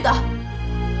失去的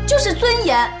就是尊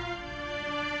严。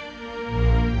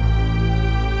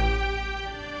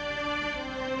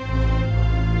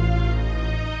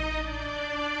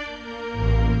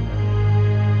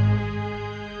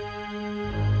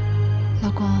老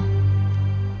公，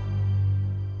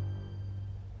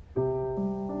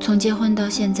从结婚到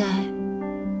现在，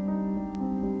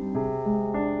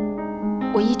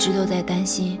我一直都在担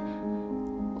心。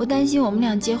我担心我们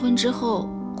俩结婚之后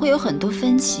会有很多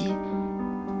分歧，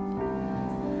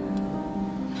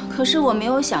可是我没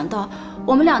有想到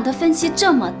我们俩的分歧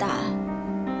这么大，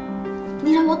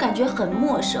你让我感觉很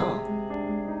陌生。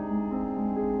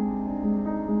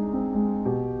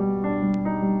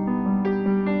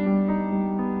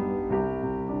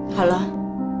好了，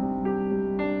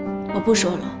我不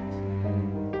说了，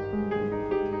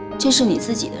这是你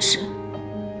自己的事。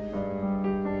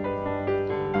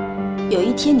有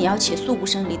一天你要起诉不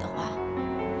胜利的话，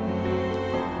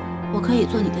我可以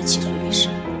做你的起诉律师。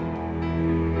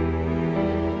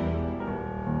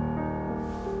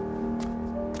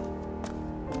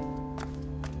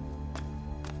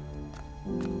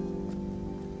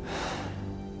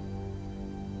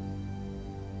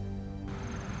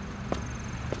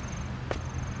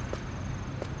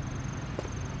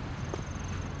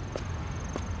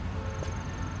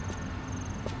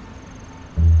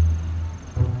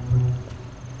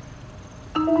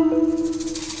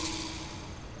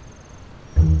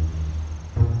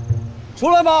出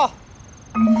来吧，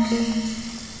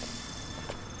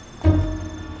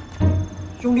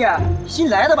兄弟，新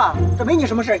来的吧？这没你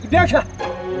什么事，一边去。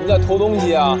你们在偷东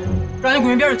西啊？让你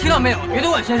滚一边去，听到没有？别对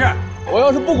我闲事。我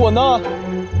要是不滚呢？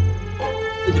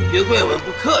那就别怪我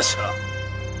不客气了。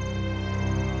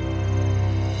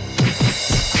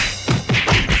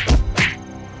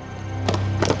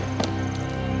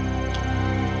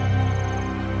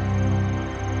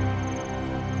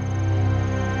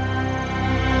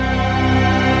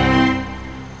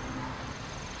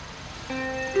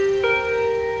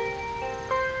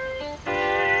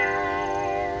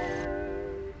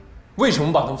为什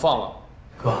么把他们放了？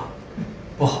哥，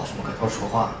不好这么跟他说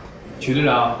话。曲队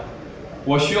长，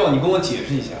我需要你跟我解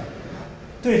释一下。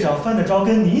队长犯得着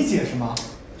跟你解释吗？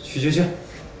去，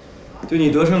对你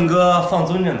德胜哥放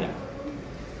尊重点。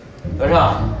德胜，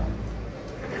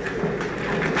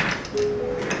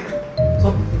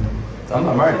坐，咱们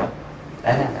慢慢聊。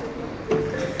来，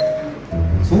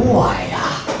坐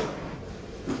呀。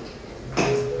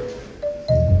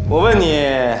我问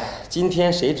你，今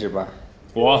天谁值班？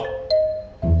我。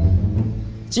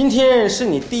今天是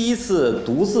你第一次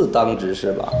独自当值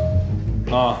是吧？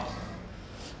啊。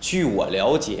据我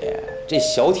了解，这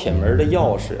小铁门的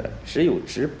钥匙只有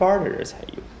值班的人才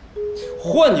有。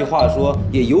换句话说，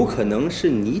也有可能是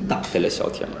你打开了小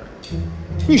铁门。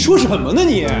你说什么呢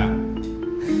你？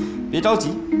别着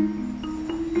急，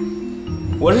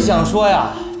我是想说呀，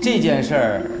这件事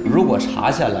儿如果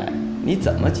查下来，你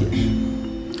怎么解释？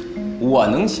我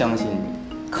能相信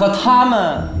你，可他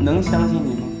们能相信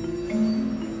你吗？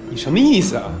你什么意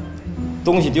思啊？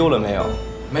东西丢了没有？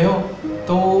没有，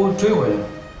都追回来了。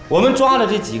我们抓了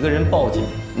这几个人报警，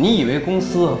你以为公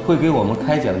司会给我们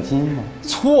开奖金吗？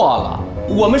错了，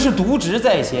我们是渎职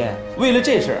在先，为了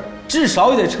这事儿，至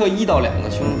少也得撤1到2个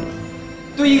兄弟。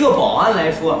对一个保安来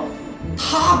说，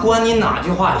他管你哪句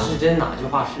话是真，哪句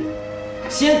话是假，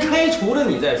先开除了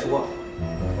你再说。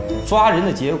抓人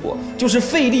的结果就是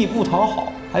费力不讨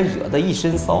好，还惹得一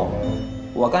身骚。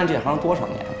我干这行多少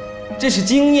年了？这是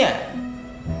经验。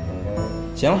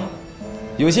行了，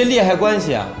有些利害关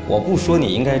系啊，我不说你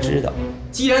应该知道。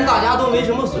既然大家都没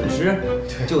什么损失，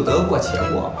就得过且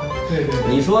过吧。对，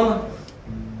你说呢？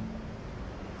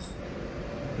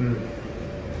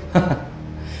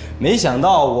没想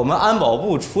到我们安保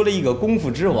部出了一个功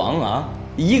夫之王啊，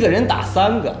一个人打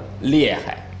3个，厉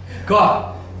害。哥，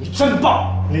你真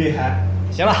棒，厉害。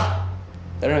行了，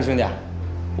德胜兄弟，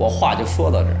我话就说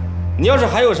到这儿。你要是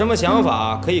还有什么想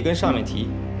法，可以跟上面提，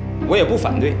我也不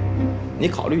反对，你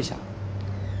考虑一下。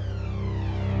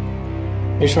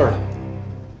没事了，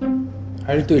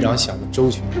还是队长想的周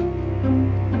全。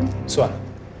算了，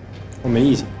我没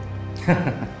意见。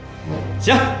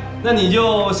行，那你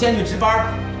就先去值班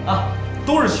啊，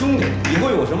都是兄弟，以后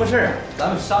有什么事儿咱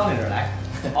们商量着来，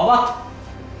好吧？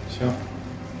行，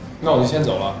那我就先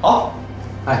走了。好。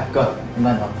哎，哥，你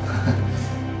慢走。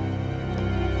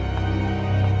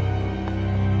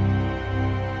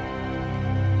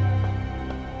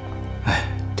哎，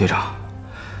队长，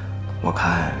我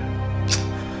看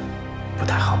不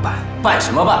太好办。办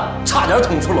什么办？差点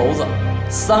捅出篓子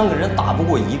，3个人打不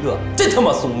过1个，真他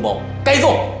妈怂包，该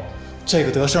揍！这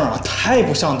个德胜啊，太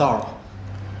不上道了。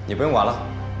你不用管了，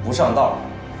不上道，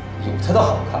有他的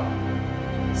好看。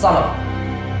散了吧。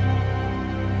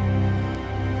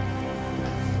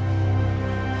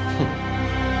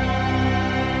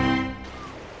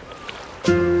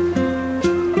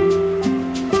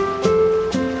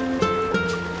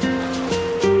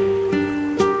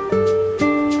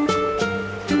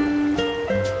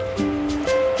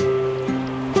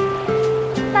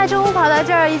大中午跑到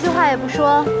这儿，一句话也不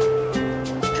说，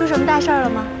出什么大事儿了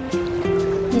吗？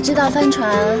你知道帆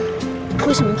船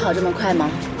为什么跑这么快吗？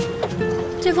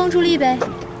这风出力呗。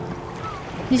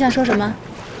你想说什么？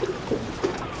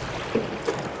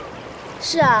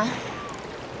是啊，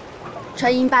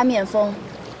船迎八面风，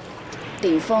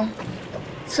顶风、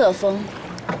侧风、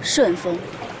顺风，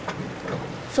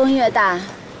风越大，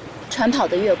船跑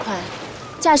得越快。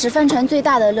驾驶帆船最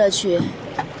大的乐趣，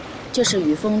就是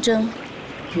与风争，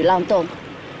与浪斗，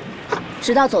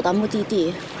直到走到目的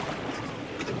地。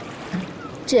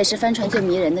这也是帆船最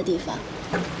迷人的地方。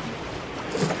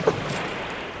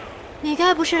你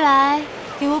该不是来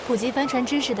给我普及帆船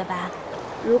知识的吧？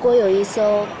如果有一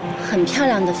艘很漂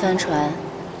亮的帆船，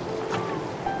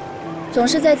总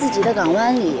是在自己的港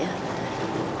湾里，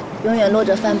永远落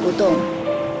着帆不动，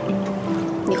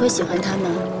你会喜欢它吗？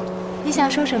你想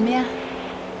说什么呀？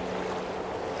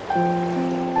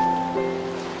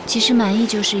其实满意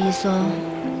就是一艘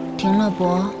停了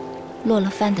泊、落了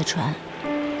帆的船。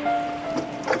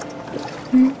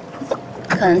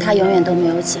可能它永远都没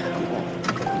有起航过。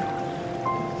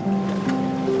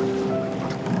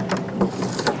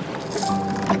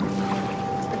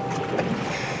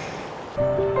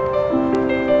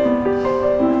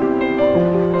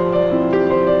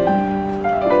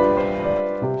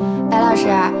白老师，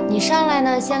你上来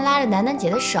呢，先拉着楠楠姐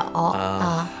的手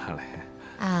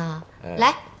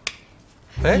来。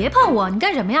哎，别碰我！你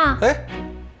干什么呀？哎，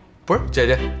不是姐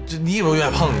姐，这你以为我愿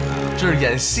意碰你呢？这是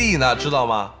演戏呢，知道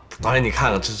吗？导演，你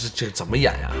看看这怎么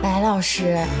演呀？白老师，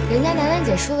人家楠楠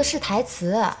姐说的是台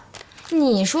词，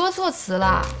你说错词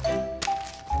了。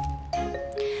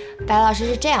白老师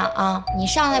是这样啊，你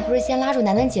上来不是先拉住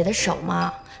楠楠姐的手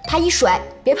吗？她一甩，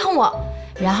别碰我，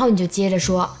然后你就接着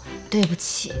说，对不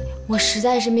起，我实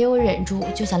在是没有忍住，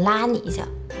就想拉你一下。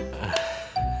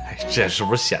哎，这是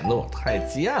不是显得我太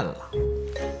贱了？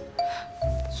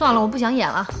算了，我不想演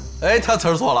了。哎，他词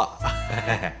儿错了。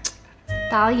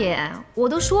导演，我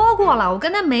都说过了，我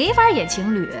跟他没法演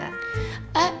情侣。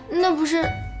哎，那不是……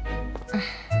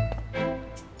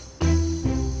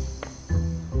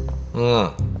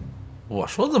我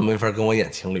说怎么没法跟我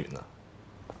演情侣呢？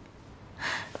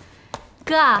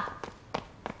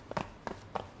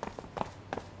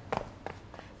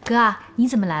哥，你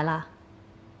怎么来了？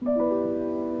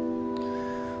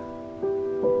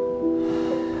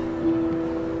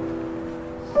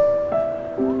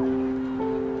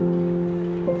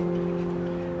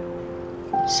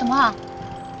什么？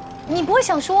你不会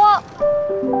想说，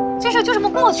这事就这么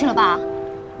过去了吧？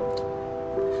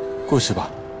过去吧。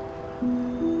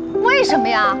为什么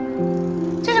呀？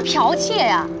这是剽窃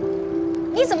呀！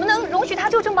你怎么能容许他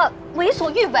就这么为所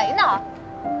欲为呢？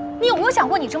你有没有想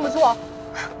过，你这么做，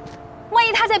万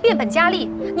一他再变本加厉，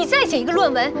你再写一个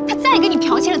论文，他再给你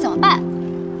剽窃了怎么办？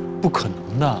不可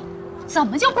能的。怎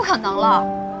么就不可能了？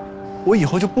我以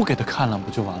后就不给他看了，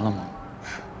不就完了吗？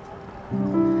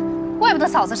怪不得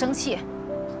嫂子生气，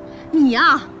你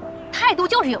呀，态度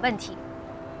就是有问题。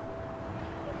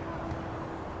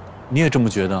你也这么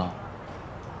觉得？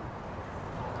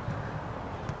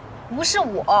不是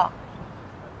我，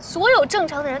所有正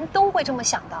常的人都会这么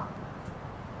想的。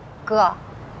哥，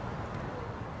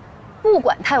不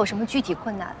管他有什么具体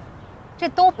困难，这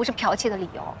都不是剽窃的理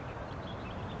由。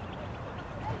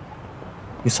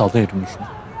你嫂子也这么说？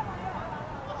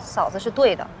嫂子是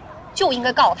对的，就应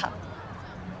该告他。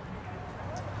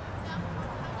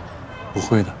不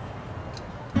会的。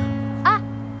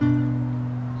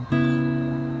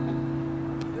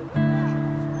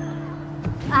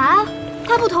啊，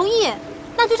他不同意，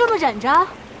那就这么忍着？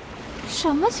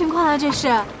什么情况啊？这是，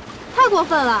太过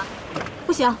分了！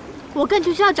不行，我跟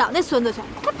去学校找那孙子去，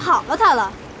他跑了他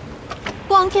了。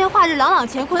光天化日，朗朗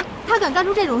乾坤，他敢干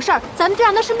出这种事儿，咱们就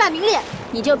让他身败名裂。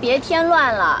你就别添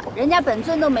乱了，人家本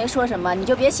尊都没说什么，你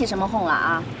就别起什么哄了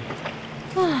啊！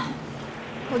唉，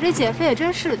我这姐夫也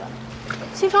真是的，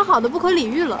心肠好的不可理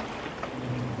喻了。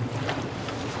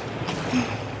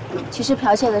其实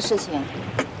剽窃的事情，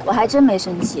我还真没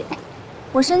生气，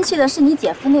我生气的是你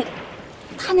姐夫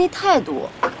他那态度，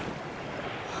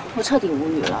我彻底无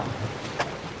语了。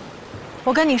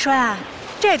我跟你说呀，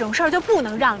这种事儿就不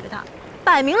能让着他，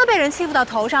摆明了被人欺负到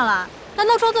头上了，难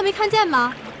道装作没看见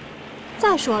吗？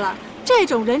再说了，这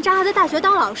种人渣还在大学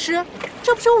当老师，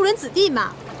这不是误人子弟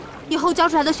吗？以后教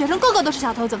出来的学生个个都是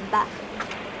小偷怎么办？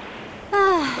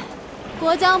唉，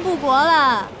国将不国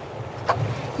了。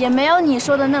也没有你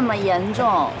说的那么严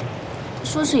重，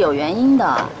说是有原因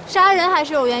的。杀人还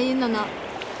是有原因的呢。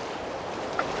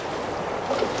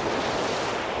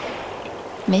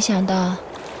没想到，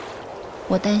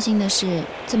我担心的事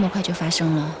这么快就发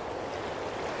生了。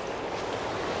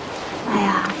哎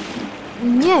呀，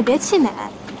你也别气馁，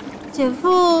姐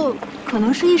夫可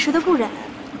能是一时的不忍，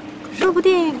说不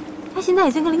定他现在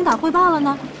已经跟领导汇报了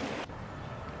呢。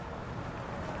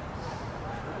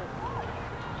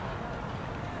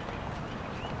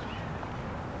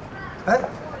哎，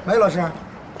梅老师，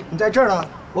你在这儿呢？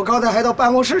我刚才还到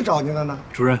办公室找你了呢。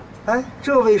主任，哎，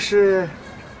这位是？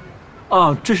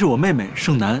啊，这是我妹妹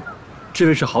盛楠，这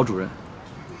位是郝主任。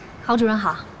郝主任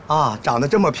好。啊，长得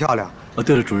这么漂亮。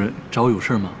对了，主任，找我有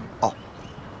事吗？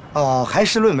还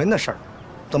是论文的事儿，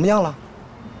怎么样了？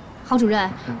郝主任，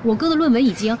我哥的论文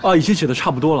已经写得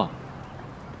差不多了。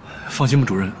放心吧，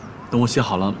主任，等我写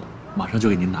好了，马上就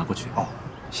给您拿过去。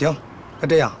行，那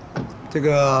这样，这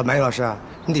个梅老师，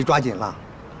你得抓紧了，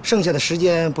剩下的时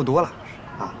间不多了，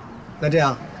啊，那这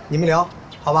样你们聊，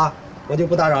好吧？我就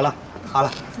不打扰了。好了，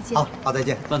再见。好，再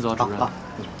见。慢走啊，主任。好。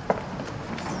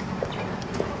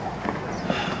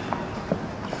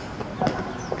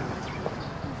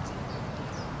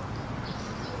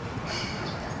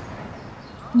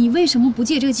你为什么不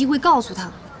借这个机会告诉他？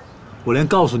我连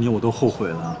告诉你我都后悔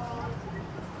了。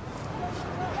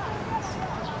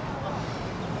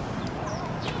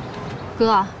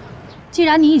哥，既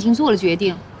然你已经做了决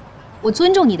定，我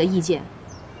尊重你的意见。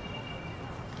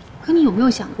可你有没有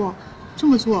想过，这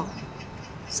么做，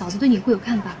嫂子对你会有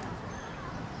看法的？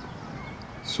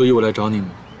所以我来找你吗？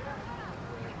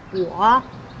我？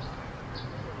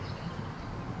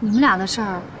你们俩的事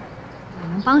儿，我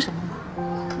能帮什么忙？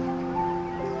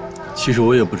其实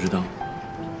我也不知道，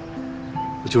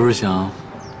我就是想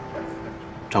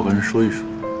找个人说一说。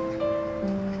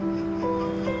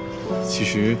其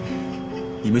实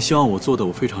你们希望我做的，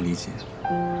我非常理解，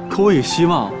可我也希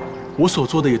望我所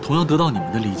做的也同样得到你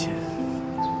们的理解。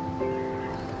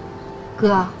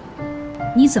哥，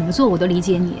你怎么做我都理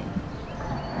解你，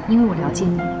因为我了解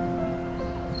你。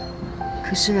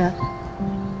可是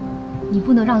你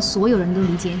不能让所有人都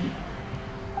理解你。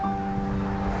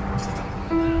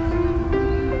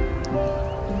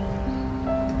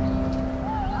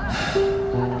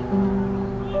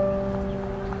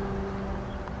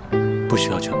不需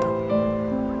要全部。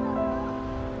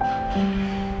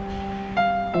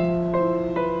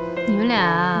你们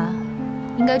俩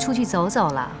应该出去走走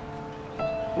了。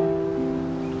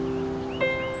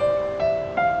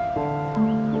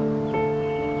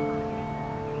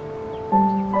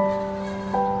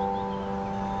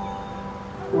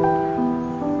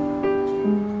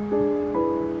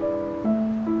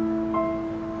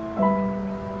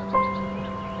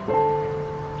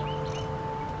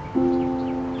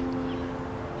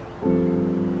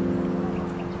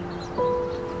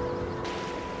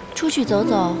出去走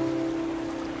走，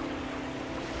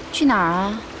去哪儿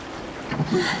啊？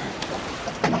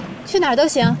去哪儿都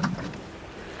行。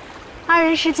二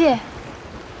人世界，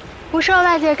不受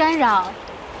外界干扰，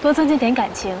多增进点感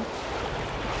情。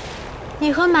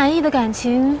你和满意的感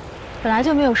情本来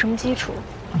就没有什么基础，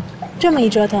这么一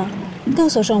折腾，更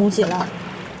所剩无几了。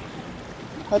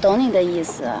我懂你的意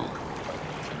思。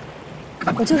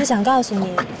我就是想告诉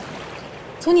你，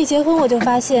从你结婚我就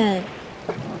发现，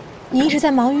你一直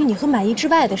在忙于你和满意之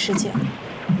外的事情。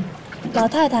老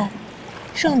太太、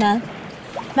盛楠、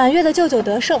满月的舅舅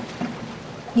得胜，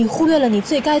你忽略了你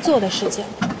最该做的事情。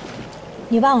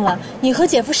你忘了你和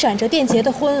姐夫闪着电结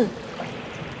的婚。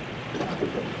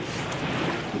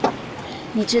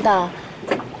你知道，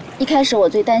一开始我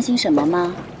最担心什么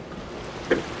吗？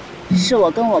是我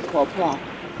跟我婆婆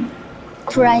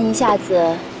突然一下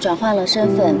子转换了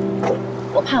身份，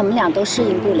我怕我们俩都适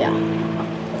应不了。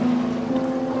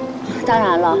当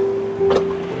然了，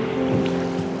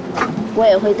我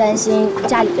也会担心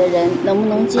家里的人能不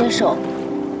能接受。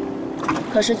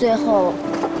可是最后，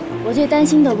我最担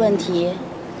心的问题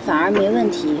反而没问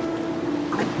题，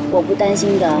我不担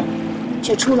心的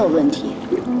却出了问题，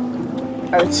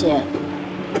而且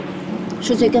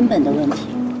是最根本的问题。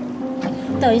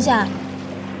等一下，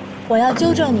我要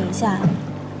纠正你一下。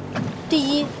第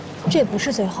一，这不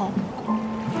是最后；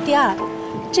第二，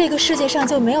这个世界上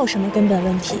就没有什么根本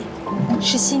问题，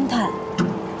是心态，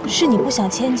是你不想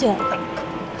迁就。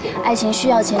爱情需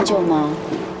要迁就吗？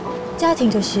家庭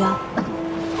就需要。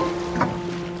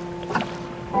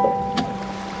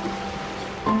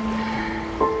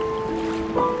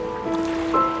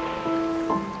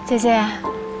姐姐，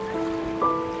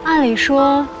按理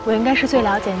说，我应该是最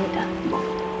了解你的。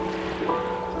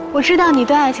我知道你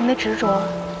对爱情的执着，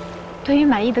对于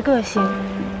满意的个性，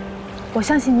我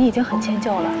相信你已经很迁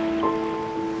就了。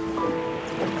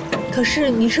可是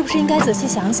你是不是应该仔细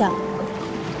想想，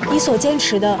你所坚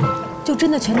持的，就真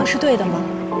的全都是对的吗？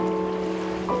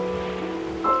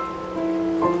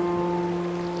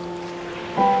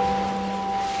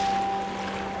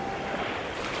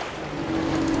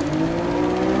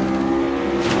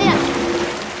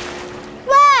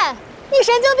你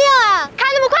神经病啊！开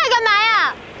那么快干嘛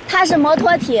呀？它是摩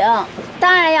托艇，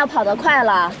当然要跑得快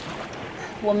了。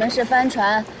我们是帆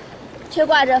船，却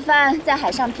挂着帆在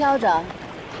海上飘着。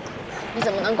你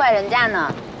怎么能怪人家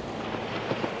呢？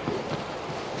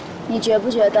你觉不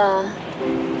觉得，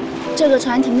这个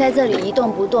船停在这里一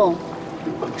动不动，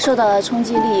受到的冲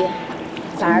击力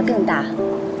反而更大？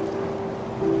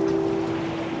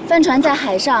帆船在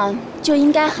海上就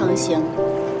应该航行，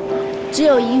只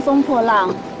有迎风破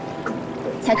浪，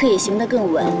才可以行得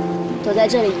更稳。躲在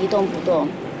这里一动不动，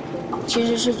其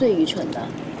实是最愚蠢的。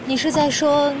你是在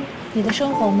说你的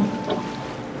生活吗？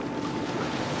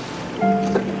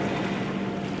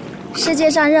世界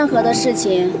上任何的事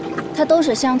情，它都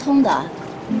是相通的。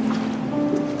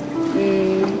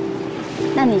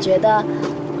那你觉得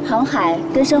航海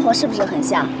跟生活是不是很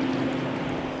像？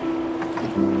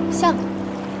像，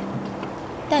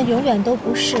但永远都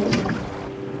不是。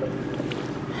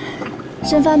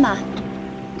升帆嘛。